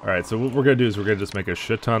 Alright, so what we're gonna do is we're gonna just make a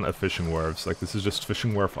shit ton of fishing wharves. Like, this is just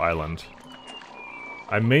Fishing Wharf Island.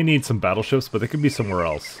 I may need some battleships, but they could be somewhere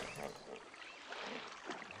else.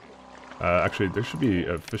 Actually, there should be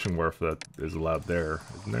a fishing wharf that is allowed there,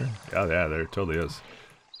 isn't there? Oh, yeah, there totally is.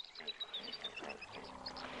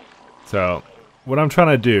 So, what I'm trying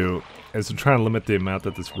to do is to try and limit the amount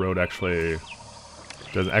that this road actually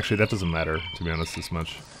does. Actually, that doesn't matter, to be honest, this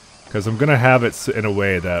much. Because I'm going to have it in a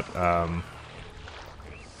way that, I'm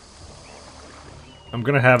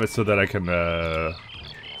going to have it so that I can,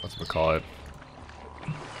 what's it call it?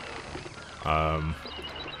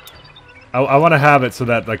 I want to have it so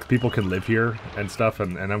that, like, people can live here and stuff,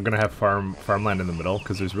 and I'm gonna have farmland in the middle,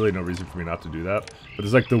 because there's really no reason for me not to do that. But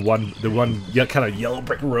there's like the one kind of yellow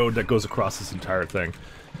brick road that goes across this entire thing.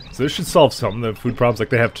 So this should solve some of the food problems. Like,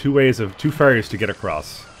 they have two ferries to get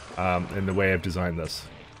across, in the way I've designed this.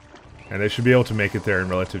 And they should be able to make it there in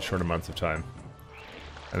relative short amounts of time.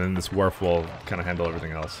 And then this wharf will kind of handle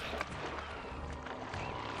everything else.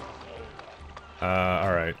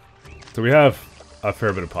 Alright. So we have a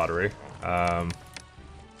fair bit of pottery.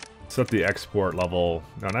 Set the export level.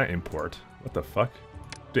 No, not import. What the fuck?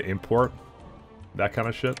 To import that kind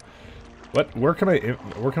of shit. What? Where can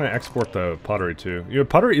I export the pottery to? You know,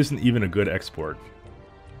 pottery isn't even a good export.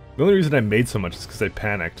 The only reason I made so much is because I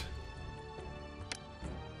panicked.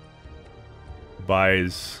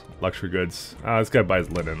 Buys luxury goods. Ah, this guy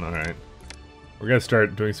buys linen. All right. We're gonna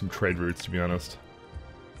start doing some trade routes, to be honest.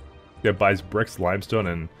 Yeah, buys bricks, limestone,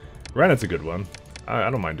 and granite's a good one. I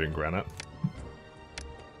don't mind doing granite.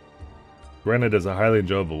 Granite is a highly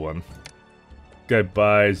enjoyable one. Guy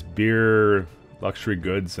buys beer, luxury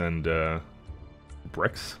goods, and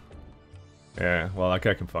bricks. Yeah, well, that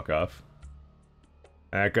guy can fuck off.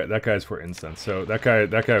 That guy's for incense, so that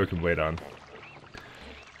guy we can wait on.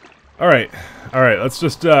 Alright, let's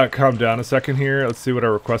just calm down a second here. Let's see what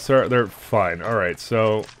our requests are. They're fine. Alright,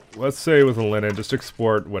 so let's say with a linen, just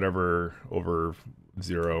export whatever over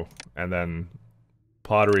 0, and then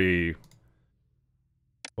pottery.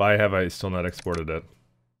 Why have I still not exported it?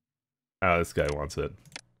 Oh, this guy wants it.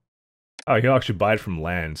 Oh, he'll actually buy it from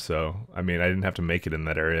land, so, I mean, I didn't have to make it in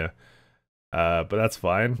that area. But that's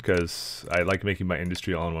fine, because I like making my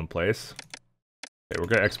industry all in one place. Okay, we're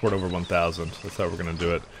gonna export over 1,000. That's how we're gonna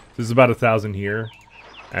do it. This is about 1,000 here,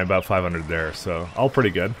 and about 500 there, so all pretty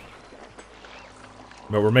good.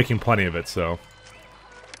 But we're making plenty of it, so...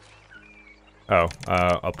 Oh,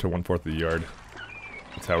 up to 1/4 of the yard.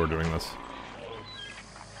 That's how we're doing this.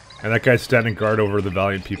 And that guy's standing guard over the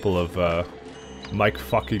valiant people of, Mike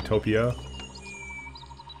Fuckitopia.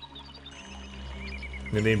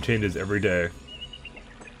 The name changes every day.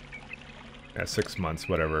 Yeah, 6 months,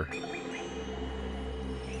 whatever.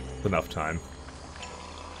 It's enough time.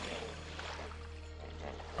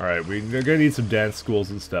 Alright, we're gonna need some dance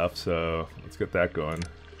schools and stuff, so let's get that going.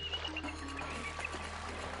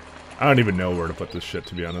 I don't even know where to put this shit,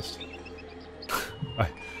 to be honest.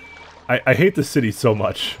 I hate the city so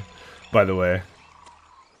much, by the way.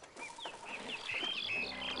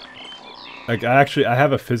 Like, I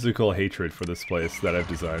have a physical hatred for this place that I've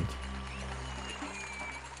designed.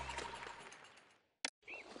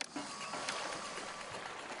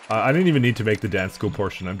 I didn't even need to make the dance school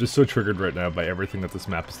portion. I'm just so triggered right now by everything that this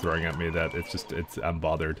map is throwing at me that I'm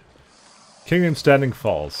bothered. Kingdom Standing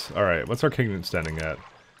Falls. Alright, what's our kingdom standing at?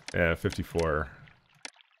 Yeah, 54.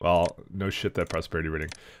 Well, no shit, that prosperity rating.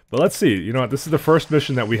 But let's see, you know what, this is the first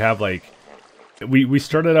mission that we have, like... We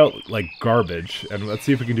started out like garbage, and let's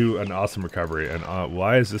see if we can do an awesome recovery. And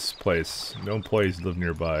why is this place? No employees live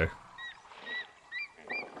nearby.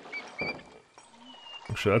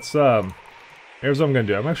 Actually, that's here's what I'm gonna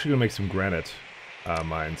do. I'm actually gonna make some granite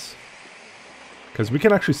mines, because we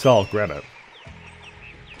can actually sell granite.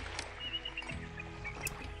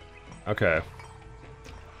 Okay.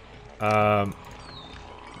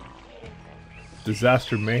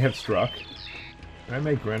 Disaster may have struck. Can I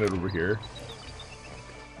make granite over here?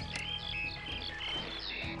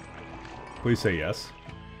 Please say yes.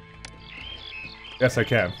 Yes, I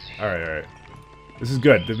can. Alright, alright. This is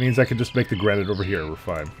good. That means I can just make the granite over here. We're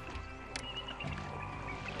fine.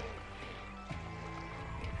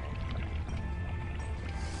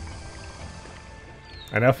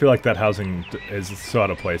 I now feel like that housing is so out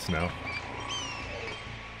of place now.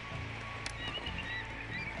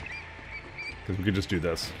 Because we could just do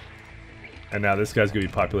this. And now this guy's gonna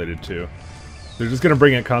be populated too. They're just gonna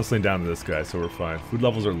bring it constantly down to this guy, so we're fine. Food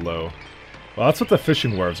levels are low. Well, that's what the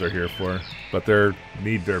fishing wharves are here for, but they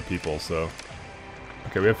need their people, so...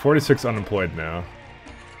 Okay, we have 46 unemployed now.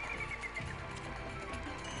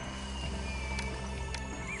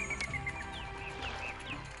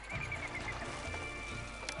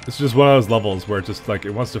 It's just one of those levels where it just, like, it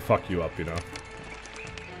wants to fuck you up, you know?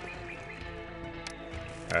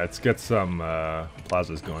 Alright, let's get some,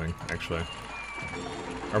 plazas going, actually.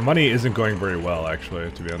 Our money isn't going very well,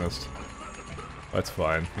 actually, to be honest. That's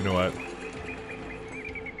fine. You know what?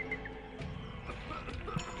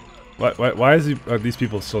 Why is he, these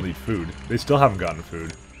people still need food? They still haven't gotten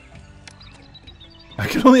food. I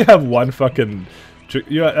can only have one fucking...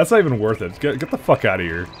 Yeah, that's not even worth it. Get the fuck out of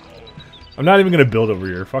here. I'm not even gonna build over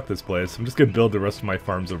here. Fuck this place. I'm just gonna build the rest of my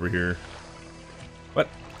farms over here. What?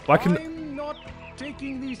 Why can... I'm not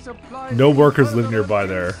taking these supplies. No workers live nearby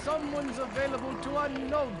there. Someone's available to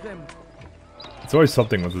unload them. It's always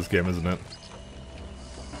something with this game, isn't it?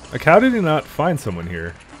 Like, how did he not find someone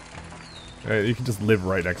here? You can just live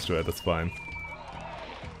right next to it, that's fine.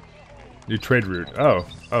 New trade route. Oh.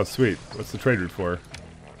 Oh, sweet. What's the trade route for?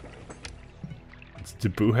 It's to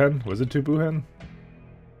Buhen? Was it to Buhen?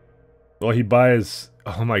 Well, he buys...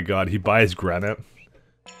 Oh my god, he buys granite.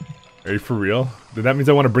 Are you for real? Then that means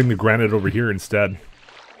I want to bring the granite over here instead.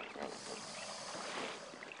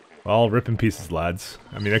 Well, rip in pieces, lads.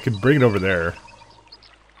 I mean, I could bring it over there.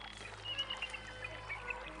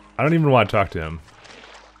 I don't even want to talk to him.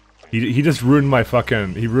 He just ruined my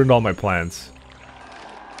fucking... He ruined all my plans.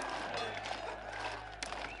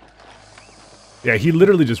 Yeah, he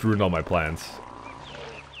literally just ruined all my plans.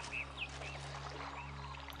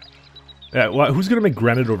 Yeah, who's gonna make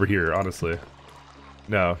granite over here, honestly?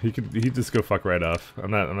 No, he'd just go fuck right off. I'm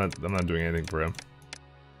not doing anything for him.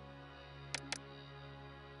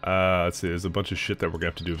 Let's see, there's a bunch of shit that we're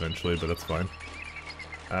gonna have to do eventually, but that's fine.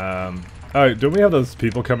 Oh, don't we have those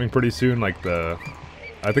people coming pretty soon? Like the...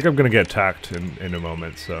 I think I'm gonna get attacked in a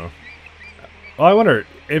moment, so... Well, I wonder,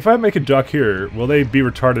 if I make a dock here, will they be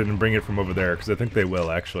retarded and bring it from over there? Because I think they will,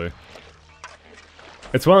 actually.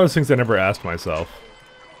 It's one of those things I never asked myself.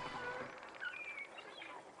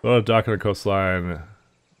 Well, a dock on the coastline.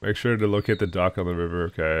 Make sure to locate the dock on the river,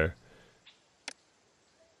 okay.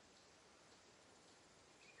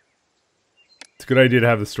 It's a good idea to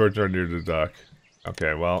have the storage yard near the dock.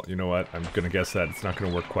 Okay, well, you know what? I'm gonna guess that it's not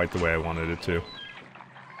gonna work quite the way I wanted it to.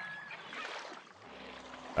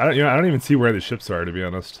 I don't even see where the ships are, to be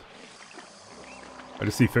honest. I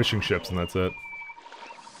just see fishing ships and that's it.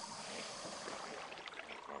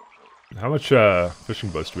 How much fishing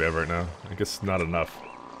boats do we have right now? I guess not enough.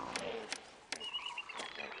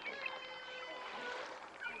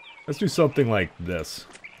 Let's do something like this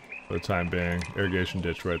for the time being. Irrigation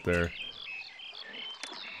ditch right there.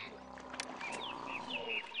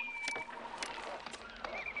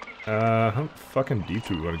 How fucking deep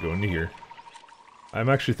do we want to go into here? I'm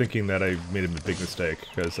actually thinking that I made a big mistake,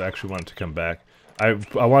 because I actually wanted to come back. I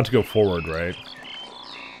want to go forward, right?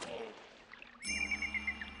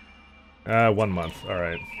 1 month,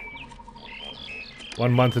 alright.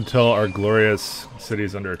 1 month until our glorious city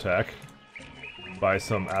is under attack. By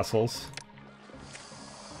some assholes.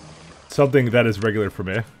 Something that is regular for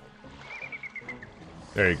me.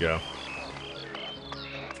 There you go.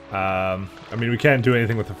 I mean, we can't do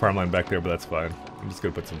anything with the farmland back there, but that's fine. I'm just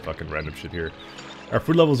gonna put some fucking random shit here. Our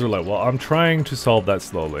food levels are low. Well, I'm trying to solve that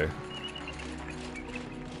slowly.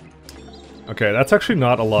 Okay, that's actually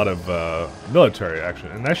not a lot of military action.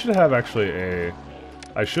 And I should have actually a...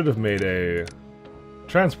 I should have made a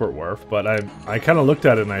transport wharf, but I kind of looked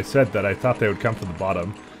at it and I said that I thought they would come from the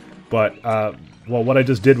bottom. But, well, what I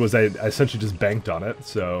just did was I essentially just banked on it,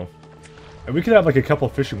 so... And we could have like a couple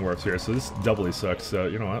fishing wharfs here, so this doubly sucks, so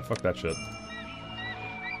you know what? Fuck that shit.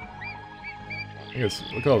 I guess,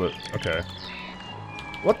 look at all the... Okay.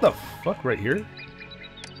 What the fuck, right here?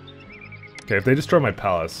 Okay, if they destroy my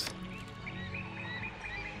palace...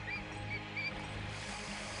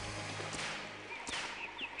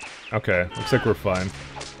 Okay, looks like we're fine.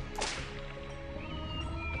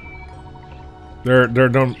 They're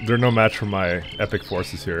no match for my epic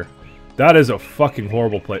forces here. That is a fucking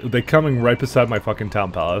horrible place. They coming right beside my fucking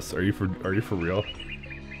town palace. Are you for real?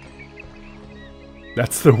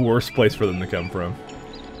 That's the worst place for them to come from.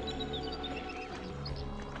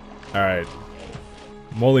 Alright.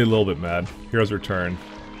 I'm only a little bit mad. Heroes return.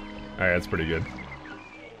 Alright, that's pretty good.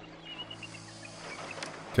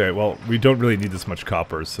 Okay, well, we don't really need this much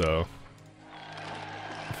copper, so...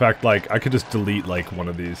 In fact, like, I could just delete, like, one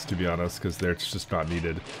of these, to be honest, because they're just not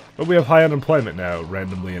needed. But we have high unemployment now,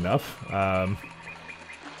 randomly enough.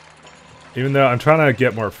 Even though I'm trying to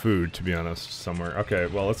get more food, to be honest, somewhere. Okay,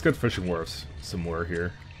 well, let's get fishing wharfs somewhere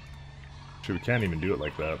here. Actually, we can't even do it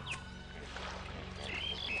like that.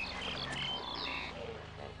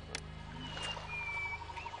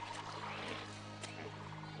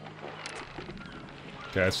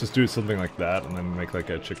 Okay, let's just do something like that, and then make, like,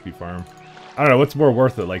 a chickpea farm. I don't know, what's more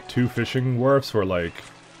worth it? Like 2 fishing wharfs or like...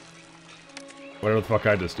 whatever the fuck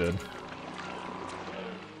I just did.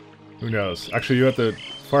 Who knows? Actually, you have the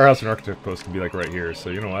firehouse and architect post can be like right here, so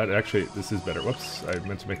you know what? Actually, this is better. Whoops, I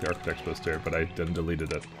meant to make the architect post there, but I then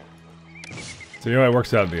deleted it. So you know what? It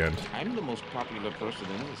works out in the end. I'm the most popular person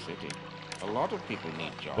in the city. A lot of people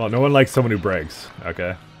need jobs. Well, no one likes someone who brags,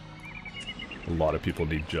 okay? A lot of people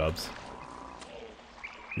need jobs.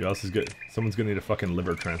 Who else is good? Someone's gonna need a fucking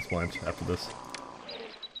liver transplant after this.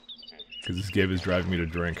 Because this game is driving me to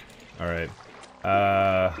drink. Alright.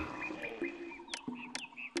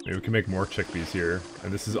 Maybe we can make more chickpeas here.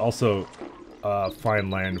 And this is also fine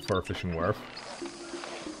land for a fishing wharf.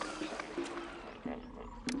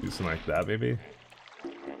 Do something like that, maybe?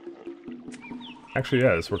 Actually,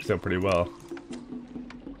 yeah, this works out pretty well.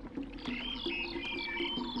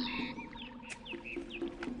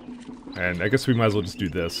 And I guess we might as well just do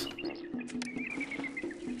this.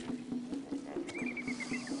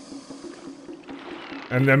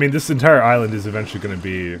 And I mean, this entire island is eventually going to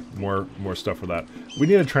be more stuff for that. We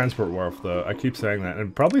need a transport wharf, though. I keep saying that,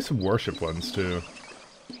 and probably some warship ones too.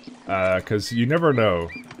 Because you never know.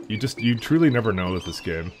 You truly never know with this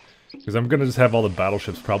game. Because I'm gonna just have all the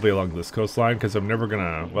battleships probably along this coastline. Because I'm never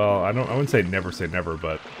gonna. Well, I wouldn't say never,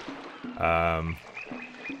 but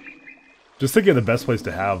just thinking of the best place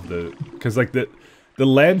to have the. Because like the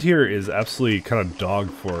land here is absolutely kind of dog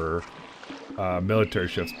for. Military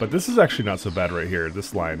ships, but this is actually not so bad right here,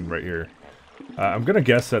 this line right here. I'm gonna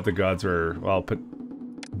guess that the gods are, well,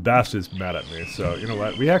 Bast is mad at me, so you know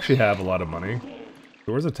what, we actually have a lot of money.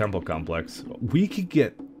 So where's a temple complex? We could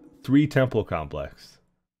get 3 temple complex.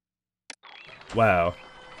 Wow.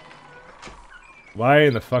 Why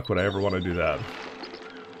in the fuck would I ever want to do that?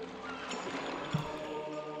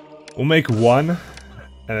 We'll make 1, and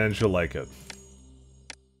then she'll like it.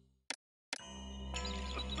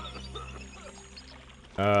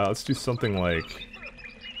 Let's do something like...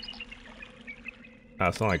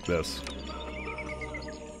 something like this.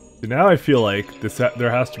 So now I feel like this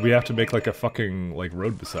we have to make like a fucking like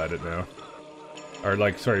road beside it now. Or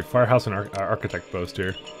like, sorry, firehouse and architect post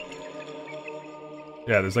here.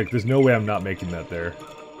 Yeah, there's no way I'm not making that there.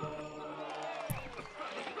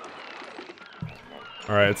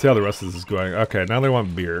 Alright, let's see how the rest of this is going. Okay, now they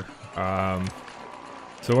want beer.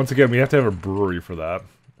 So once again, we have to have a brewery for that.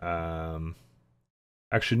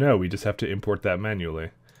 Actually, no, we just have to import that manually.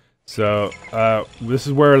 So, this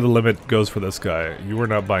is where the limit goes for this guy. You are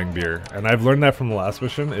not buying beer. And I've learned that from the last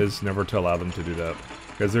mission, is never to allow them to do that.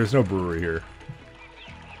 Because there's no brewery here.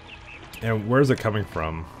 And where is it coming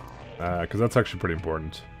from? Because that's actually pretty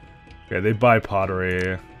important. Okay, they buy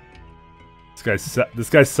pottery. This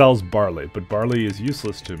guy sells barley, but barley is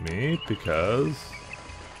useless to me because...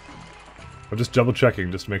 I'm just double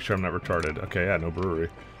checking just to make sure I'm not retarded. Okay, yeah, no brewery.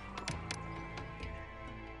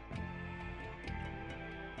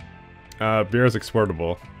 Beer is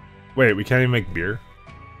exportable. Wait, we can't even make beer?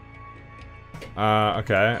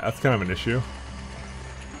 Okay, that's kind of an issue.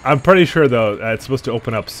 I'm pretty sure though it's supposed to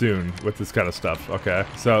open up soon with this kind of stuff. Okay,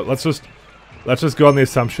 so let's just go on the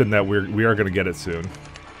assumption that we are gonna get it soon.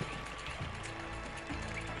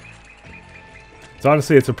 So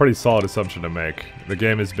honestly, it's a pretty solid assumption to make. The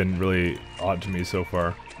game has been really odd to me so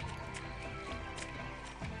far.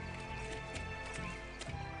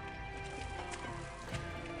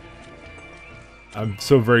 I'm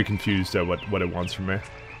so very confused at what it wants from me.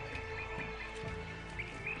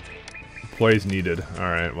 Employees needed.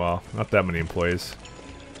 Alright, well, not that many employees.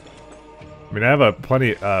 I mean, I have a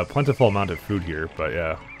plentiful amount of food here, but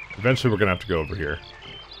yeah. Eventually we're gonna have to go over here.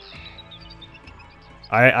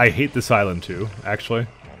 I hate this island too, actually.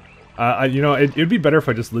 You know, it'd be better if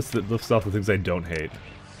I just list off the things I don't hate.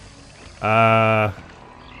 I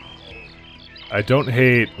don't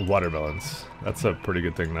hate watermelons. That's a pretty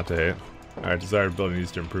good thing not to hate. Alright, desirability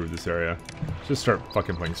needs to improve this area. Just start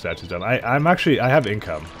fucking putting statues down. I have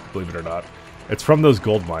income, believe it or not. It's from those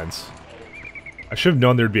gold mines. I should have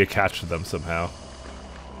known there'd be a catch to them somehow.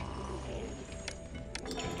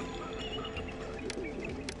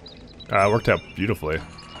 It worked out beautifully.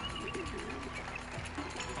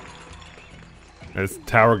 And this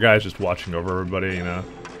tower guy's just watching over everybody, you know.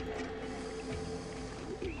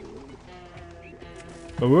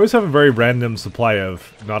 But we always have a very random supply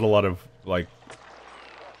of not a lot of, like,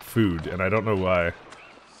 food, and I don't know why.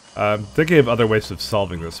 I'm thinking of other ways of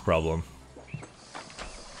solving this problem.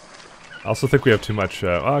 I also think we have too much,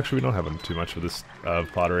 well, actually we don't have too much of this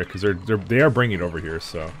pottery, because they are bringing it over here,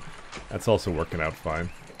 so that's also working out fine.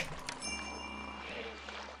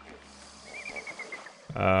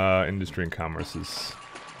 Industry and commerce is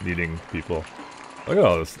needing people. Look at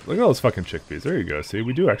all this. Look at all those fucking chickpeas. There you go. See,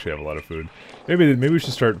 we do actually have a lot of food. Maybe we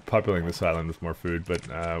should start populating this island with more food, but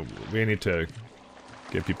we need to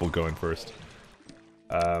get people going first.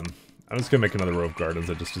 I'm just gonna make another row of gardens.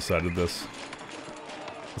 I just decided this.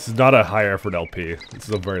 This is not a high effort LP. This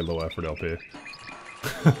is a very low effort LP.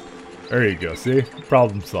 There you go. See,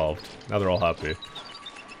 problem solved. Now they're all happy.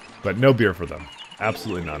 But no beer for them.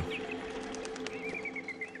 Absolutely none.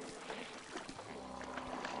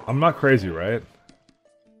 I'm not crazy, right?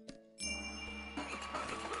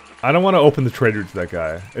 I don't want to open the trade route to that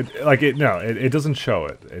guy. It doesn't show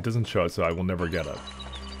it. It doesn't show it, so I will never get it.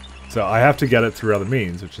 So I have to get it through other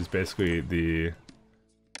means, which is basically the...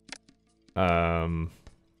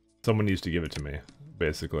 someone needs to give it to me,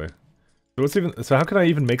 basically. So what's even... So how can I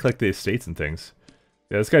even make, like, the estates and things?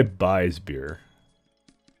 Yeah, this guy buys beer.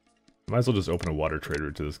 Might as well just open a water trade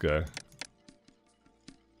route to this guy.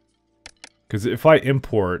 Because if I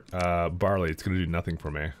import barley, it's going to do nothing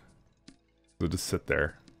for me. So just sit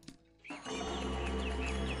there.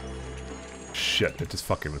 Shit, it just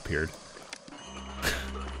fucking appeared.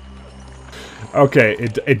 Okay,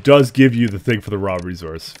 it does give you the thing for the raw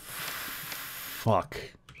resource. Fuck.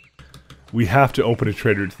 We have to open a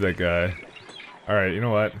trade route to that guy. Alright, you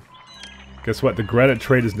know what? Guess what? The granite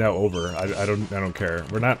trade is now over. I don't care.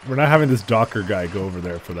 We're not having this docker guy go over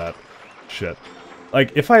there for that shit.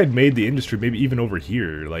 Like, if I had made the industry maybe even over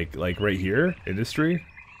here, like right here, industry,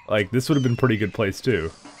 like this would have been a pretty good place too.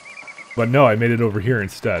 But no, I made it over here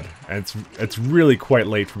instead, and it's really quite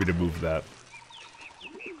late for me to move that.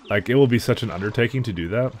 Like, it will be such an undertaking to do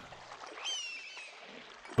that.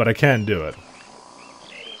 But I can do it.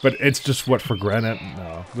 But it's just what, for granite?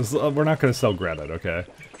 No. We're not going to sell granite, okay?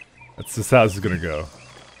 That's just how this is going to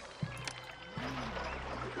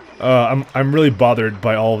go. I'm really bothered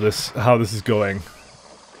by all of this, how this is going.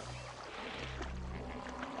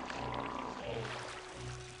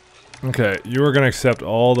 Okay, you are going to accept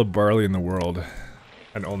all the barley in the world.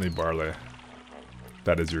 And only barley.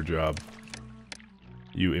 That is your job.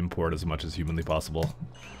 You import as much as humanly possible.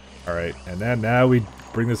 Alright, and then now we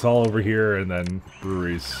bring this all over here, and then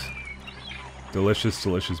breweries. Delicious,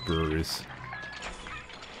 delicious breweries.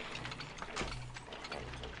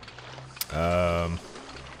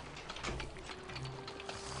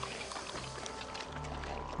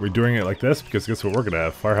 We're doing it like this, because guess what we're gonna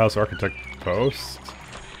have? Firehouse Architect Post.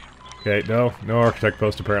 Okay, no Architect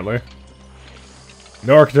Post apparently.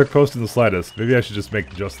 No Architect Post in the slightest. Maybe I should just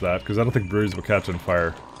make just that, because I don't think breweries will catch on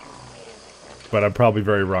fire. But I'm probably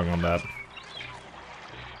very wrong on that.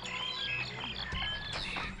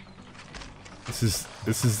 This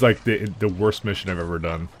is like the worst mission I've ever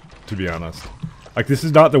done, to be honest. Like, this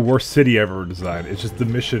is not the worst city I've ever designed, it's just the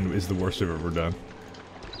mission is the worst I've ever done.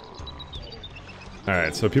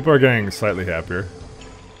 Alright, so people are getting slightly happier.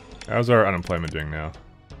 How's our unemployment doing now?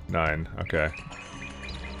 9, okay.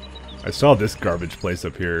 I saw this garbage place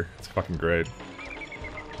up here. It's fucking great.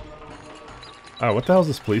 Oh, what the hell is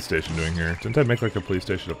this police station doing here? Didn't I make like a police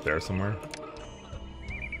station up there somewhere?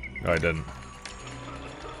 No, I didn't.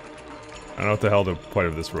 I don't know what the hell the point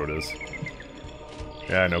of this road is.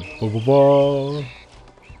 Yeah, I know.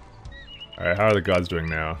 Alright, how are the gods doing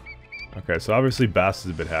now? Okay, so obviously Bass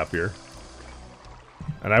is a bit happier.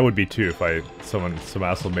 And I would be too if some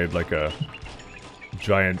asshole made like a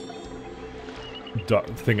giant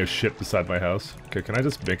thing of shit beside my house. Okay, can I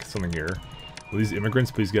just make something here? Will these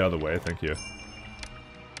immigrants please get out of the way? Thank you.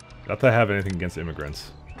 Not that I have anything against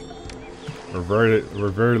immigrants. We're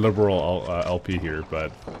very liberal LP here,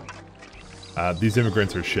 but these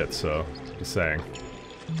immigrants are shit, so just saying.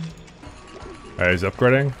 Alright, he's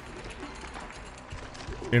upgrading.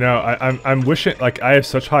 You know, I'm wishing, like, I have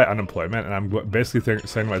such high unemployment, and I'm basically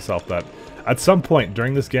saying to myself that at some point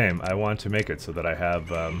during this game, I want to make it so that I have,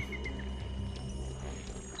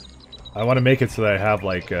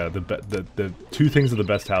 like, the two things of the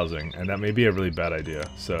best housing, and that may be a really bad idea,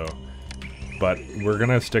 so, but we're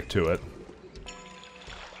gonna stick to it.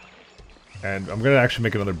 And I'm gonna actually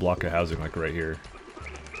make another block of housing, like, right here.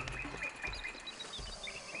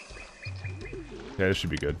 Okay, this should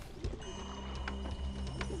be good.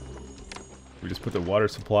 We just put the water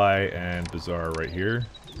supply and bazaar right here.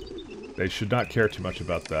 They should not care too much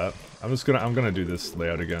about that. I'm gonna do this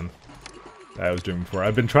layout again that I was doing before.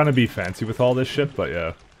 I've been trying to be fancy with all this shit, but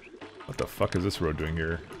yeah. What the fuck is this road doing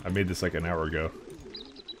here? I made this like an hour ago.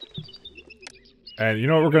 And you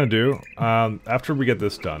know what we're gonna do? After we get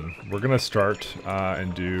this done, we're gonna start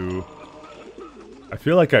and do... I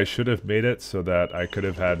feel like I should have made it so that I could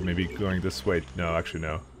have had maybe going this way. No, actually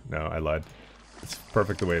no. No, I lied. It's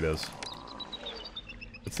perfect the way it is.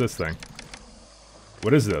 What's this thing?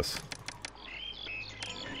 What is this?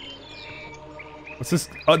 What's this?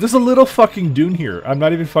 Oh, there's a little fucking dune here. I'm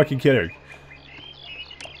not even fucking kidding.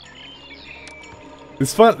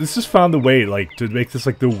 This just found the way, like, to make this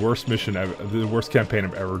like the worst mission ever, the worst campaign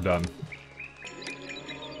I've ever done.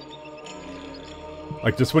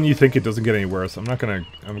 Like, just when you think it doesn't get any worse, I'm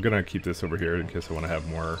gonna keep this over here in case I want to have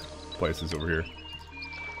more places over here.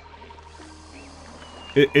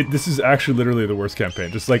 This is actually literally the worst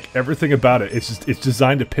campaign. Just like everything about it, it's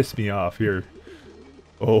designed to piss me off here.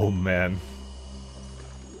 Oh man.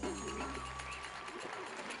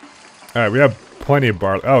 Alright, we have plenty of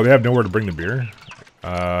barley. Oh, they have nowhere to bring the beer?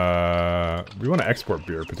 We want to export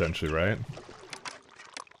beer, potentially, right?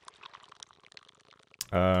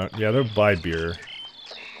 Yeah, they'll buy beer.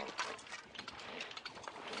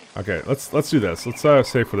 Okay, let's do this. Let's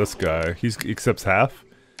say for this guy, he accepts half.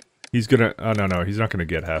 He's gonna... Oh, no, he's not gonna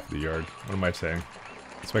get half of the yard. What am I saying?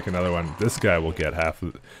 Let's make another one. This guy will get half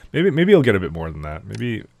of... Maybe he'll get a bit more than that.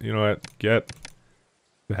 Maybe, you know what? Get...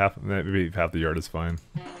 Maybe half the yard is fine.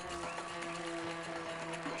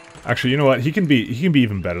 Actually, you know what? He can be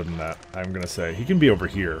even better than that, I'm gonna say. He can be over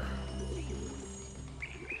here.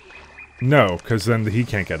 No, because then he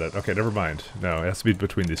can't get it. Okay, never mind. No, it has to be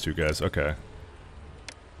between these two guys. Okay.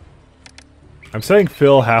 I'm saying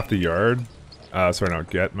fill half the yard. Sorry, no,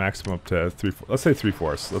 get maximum up to 3/4. Let's say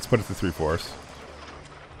 3/4. Let's put it to 3/4.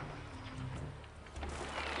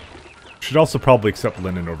 Should also probably accept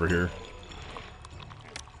linen over here.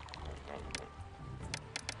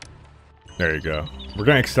 There you go. We're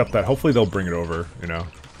gonna accept that. Hopefully they'll bring it over, you know,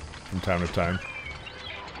 from time to time.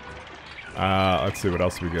 Let's see what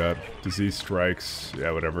else we got. Disease strikes.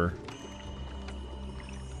 Yeah, whatever.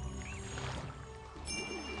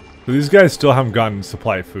 So these guys still haven't gotten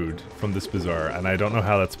supply of food from this bazaar, and I don't know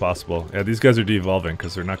how that's possible. Yeah, these guys are de-evolving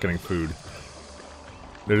because they're not getting food.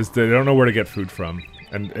 They don't know where to get food from.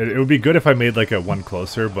 And it would be good if I made like a one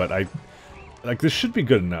closer, but like this should be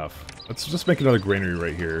good enough. Let's just make another granary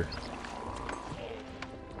right here.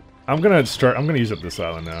 I'm gonna use up this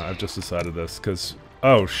island now. I've just decided this, because...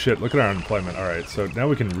 Oh shit, look at our unemployment. Alright, so now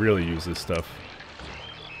we can really use this stuff.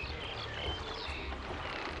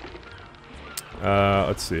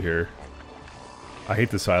 Let's see here. I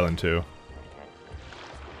hate this island too.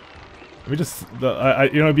 Let me just... you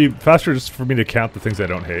know, it'd be faster just for me to count the things I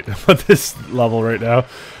don't hate at this level right now.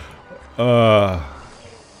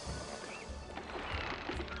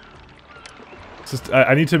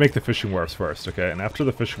 I need to make the fishing wharves first, okay? And after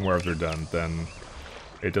the fishing wharves are done, then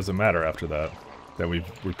it doesn't matter after that. Then we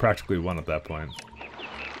practically won at that point.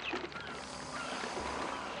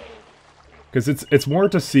 Because it's more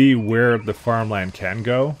to see where the farmland can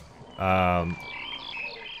go. Yeah,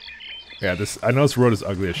 I know this road is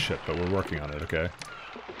ugly as shit, but we're working on it, okay?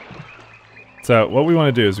 So what we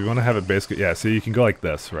want to do is we want to have it basically... Yeah, see, you can go like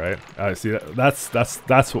this, right? See, that's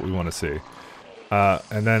what we want to see.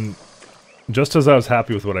 And then... Just as I was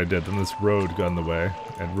happy with what I did, then this road got in the way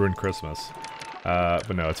and ruined Christmas.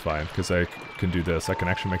 But no, it's fine, because I can do this. I can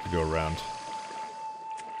actually make it go around.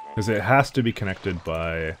 Because it has to be connected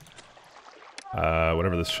by...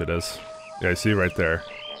 whatever this shit is. Yeah, you see right there.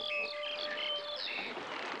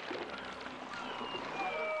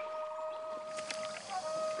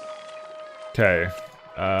 Okay.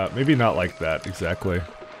 Maybe not like that, exactly.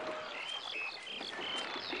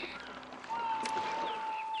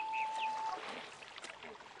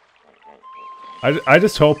 I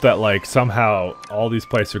just hope that, like, somehow all these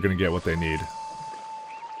places are gonna get what they need.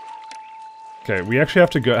 Okay, we actually have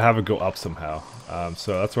to have it go up somehow.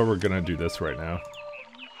 So that's why we're gonna do this right now.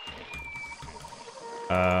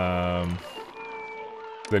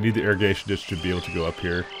 They need the irrigation ditch to be able to go up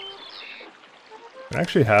here. I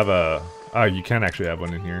actually have a... Oh, you can actually have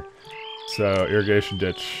one in here. So, irrigation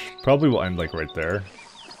ditch probably will end, like, right there.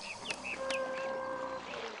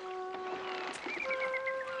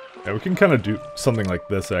 Yeah, we can kind of do something like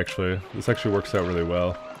this, actually. This actually works out really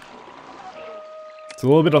well. It's a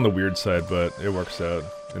little bit on the weird side, but it works out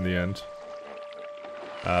in the end.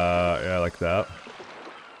 Yeah, like that.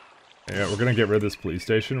 Yeah, we're gonna get rid of this police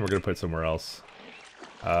station. We're gonna put it somewhere else.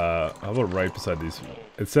 How about right beside these?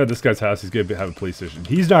 It said this guy's house, he's gonna have a police station.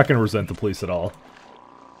 He's not gonna resent the police at all.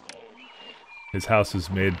 His house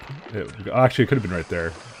is made... actually, it could have been right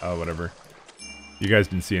there. Oh, whatever. You guys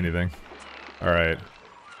didn't see anything. Alright.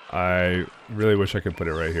 I really wish I could put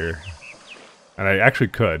it right here. And I actually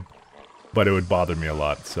could, but it would bother me a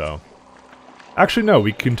lot, so... Actually, no,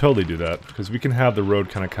 we can totally do that, because we can have the road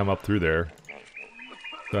kind of come up through there.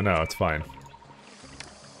 So no, it's fine.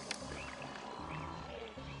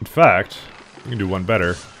 In fact, we can do one better.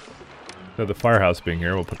 Instead of the firehouse being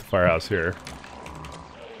here, we'll put the firehouse here.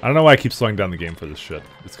 I don't know why I keep slowing down the game for this shit.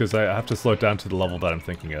 It's because I have to slow it down to the level that I'm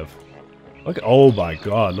thinking of. Look, oh my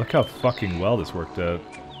god, look how fucking well this worked out.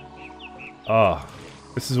 Ah,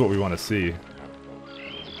 this is what we want to see.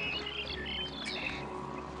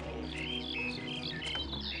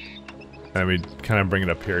 And we kind of bring it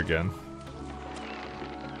up here again.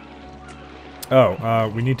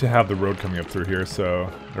 Oh, we need to have the road coming up through here,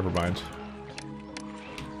 so never mind.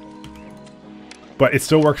 But it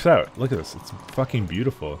still works out. Look at this, it's fucking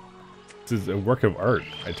beautiful. This is a work of art,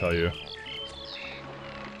 I tell you.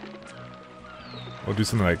 We'll do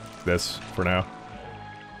something like this for now.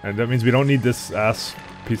 And that means we don't need this ass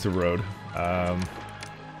piece of road.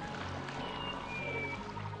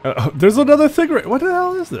 There's another thing right— what the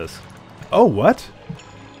hell is this? Oh, what?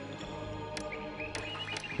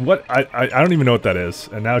 What? I don't even know what that is.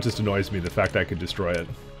 And now it just annoys me, the fact I could destroy it.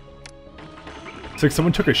 It's like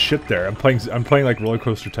someone took a shit there. I'm playing like Roller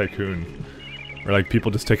Coaster Tycoon. Where like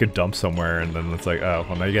people just take a dump somewhere and then it's like, oh,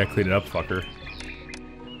 well now you gotta clean it up, fucker.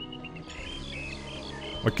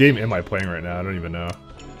 What game am I playing right now? I don't even know.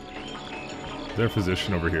 Is there a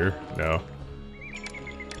physician over here? No.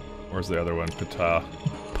 Where's the other one? Pata.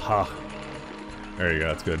 Pa. There you go,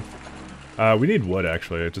 that's good. We need wood,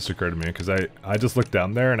 actually. It just occurred to me, because I just looked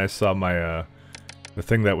down there and I saw my, the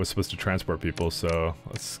thing that was supposed to transport people, so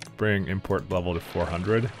let's bring import level to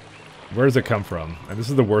 400. Where does it come from? And this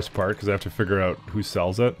is the worst part, because I have to figure out who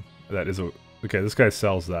sells it. That is a... okay, this guy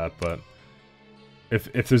sells that, but...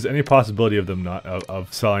 If there's any possibility of them not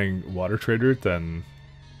of selling water trade route, then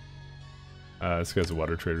this guy's a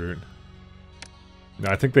water trade route. No,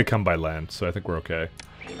 I think they come by land, so I think we're okay.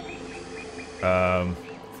 So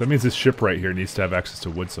that means this ship right here needs to have access to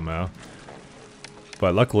wood somehow.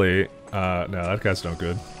 But luckily, no, that guy's no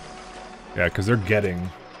good. Yeah, because they're getting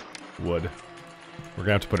wood. We're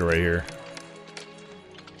gonna have to put it right here.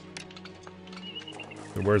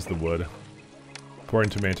 So where's the wood?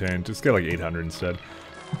 Important to maintain. Just get like 800 instead.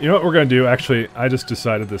 You know what we're gonna do? Actually, I just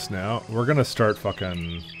decided this now. We're gonna start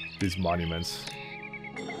fucking these monuments.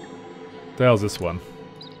 What the hell is this one?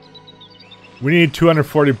 We need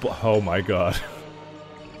 240 oh my god.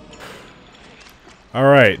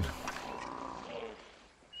 Alright.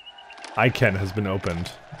 Icon has been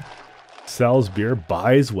opened. Sells beer,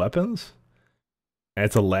 buys weapons? And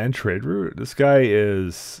it's a land trade route? This guy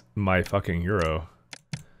is my fucking hero.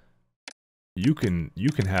 You can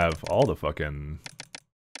have all the fucking...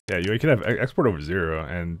 yeah, you can have export over 0,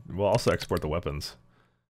 and we'll also export the weapons.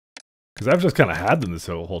 Because I've just kind of had them this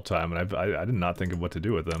whole time, and I did not think of what to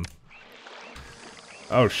do with them.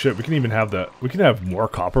 Oh shit, we can even have the... we can have more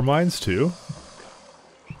copper mines, too?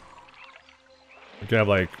 We can have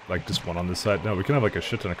like just one on this side. No, we can have like a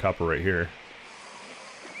shit ton of copper right here.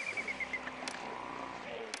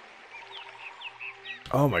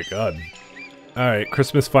 Oh my god. Alright,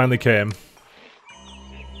 Christmas finally came.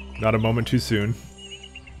 Not a moment too soon.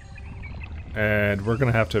 And we're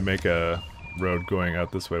gonna have to make a road going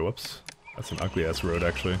out this way. Whoops. That's an ugly ass road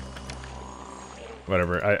actually.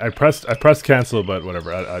 Whatever. I pressed cancel, but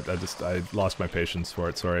whatever. I lost my patience for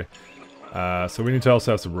it, sorry. So we need to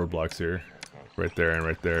also have some roadblocks here. Right there and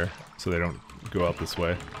right there. So they don't go out this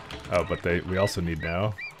way. Oh, but we also need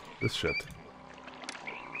now this shit.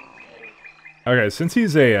 Okay, since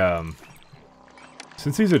he's a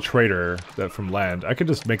trader that from land, I could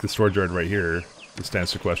just make the storage yard right here. This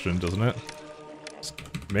stands to question, doesn't it? Just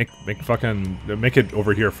make it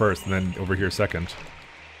over here first, and then over here second.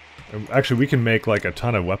 Actually, we can make like a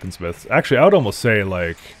ton of weaponsmiths. Actually, I would almost say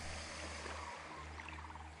like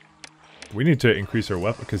we need to increase our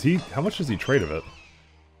weapon because how much does he trade of it?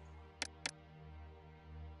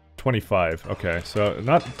 25. Okay, so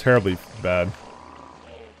not terribly bad.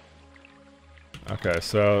 Okay,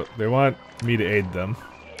 so they want me to aid them.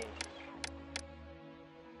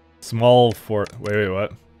 Small fort. Wait,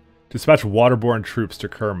 what? Dispatch waterborne troops to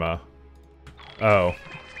Kerma. Oh.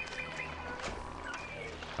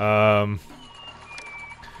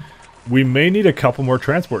 We may need a couple more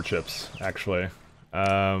transport ships, actually.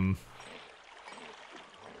 I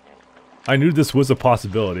knew this was a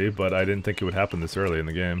possibility, but I didn't think it would happen this early in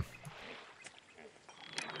the game.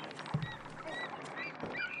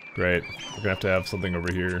 Great. We're gonna have something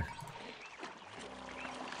over here.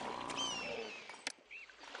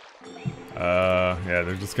 Yeah,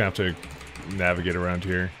 they're just gonna have to navigate around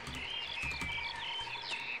here.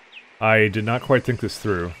 I did not quite think this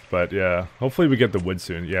through, but yeah. Hopefully we get the wood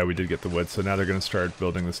soon. Yeah, we did get the wood, so now they're gonna start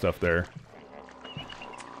building the stuff there.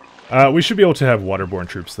 We should be able to have waterborne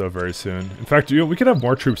troops, though, very soon. In fact, we could have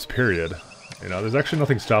more troops, period. You know, there's actually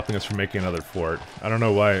nothing stopping us from making another fort. I don't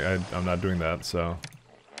know why I'm not doing that, so...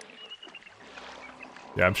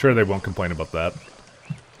 yeah, I'm sure they won't complain about that.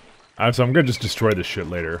 So I'm gonna just destroy this shit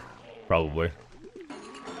later. Probably.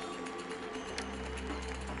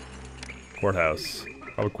 courthouse.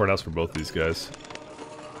 Probably courthouse for both these guys.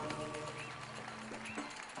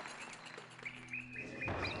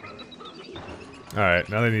 Alright,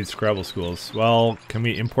 now they need Scrabble schools. Well, can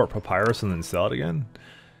we import papyrus and then sell it again?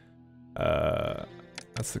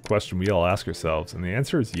 That's the question we all ask ourselves, and the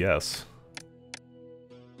answer is yes.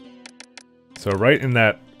 So right in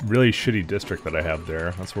that really shitty district that I have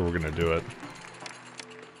there, that's where we're gonna do it.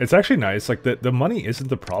 It's actually nice, like the money isn't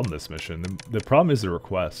the problem this mission. The problem is the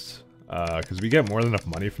requests. Because we get more than enough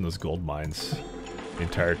money from those gold mines the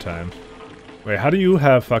entire time. Wait, how do you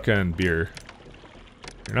have fucking beer?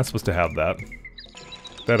 You're not supposed to have that.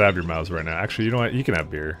 That out of your mouths right now. Actually, you know what? You can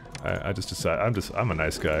have beer. I just decided, I'm a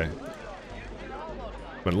nice guy.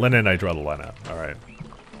 But linen, I draw the line at. Alright.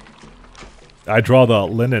 I draw the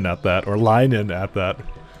linen at that, or linen at that.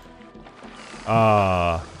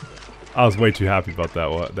 I was way too happy about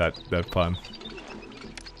that pun.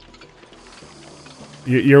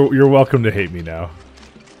 You're welcome to hate me now.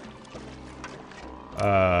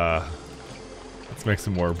 Let's make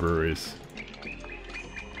some more breweries.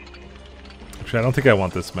 Actually, I don't think I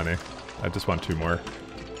want this many. I just want 2 more.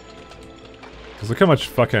 Because look how much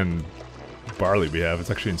fucking barley we have. It's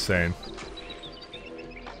actually insane.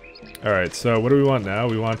 Alright, so what do we want now?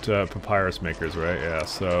 We want papyrus makers, right? Yeah,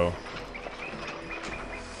 so...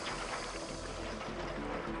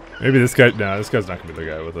 maybe this guy... no, this guy's not gonna be the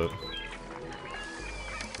guy with it.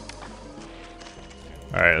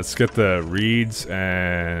 Alright, let's get the reeds,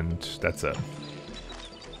 and that's it.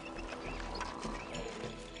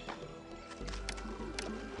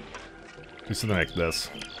 Do something like this.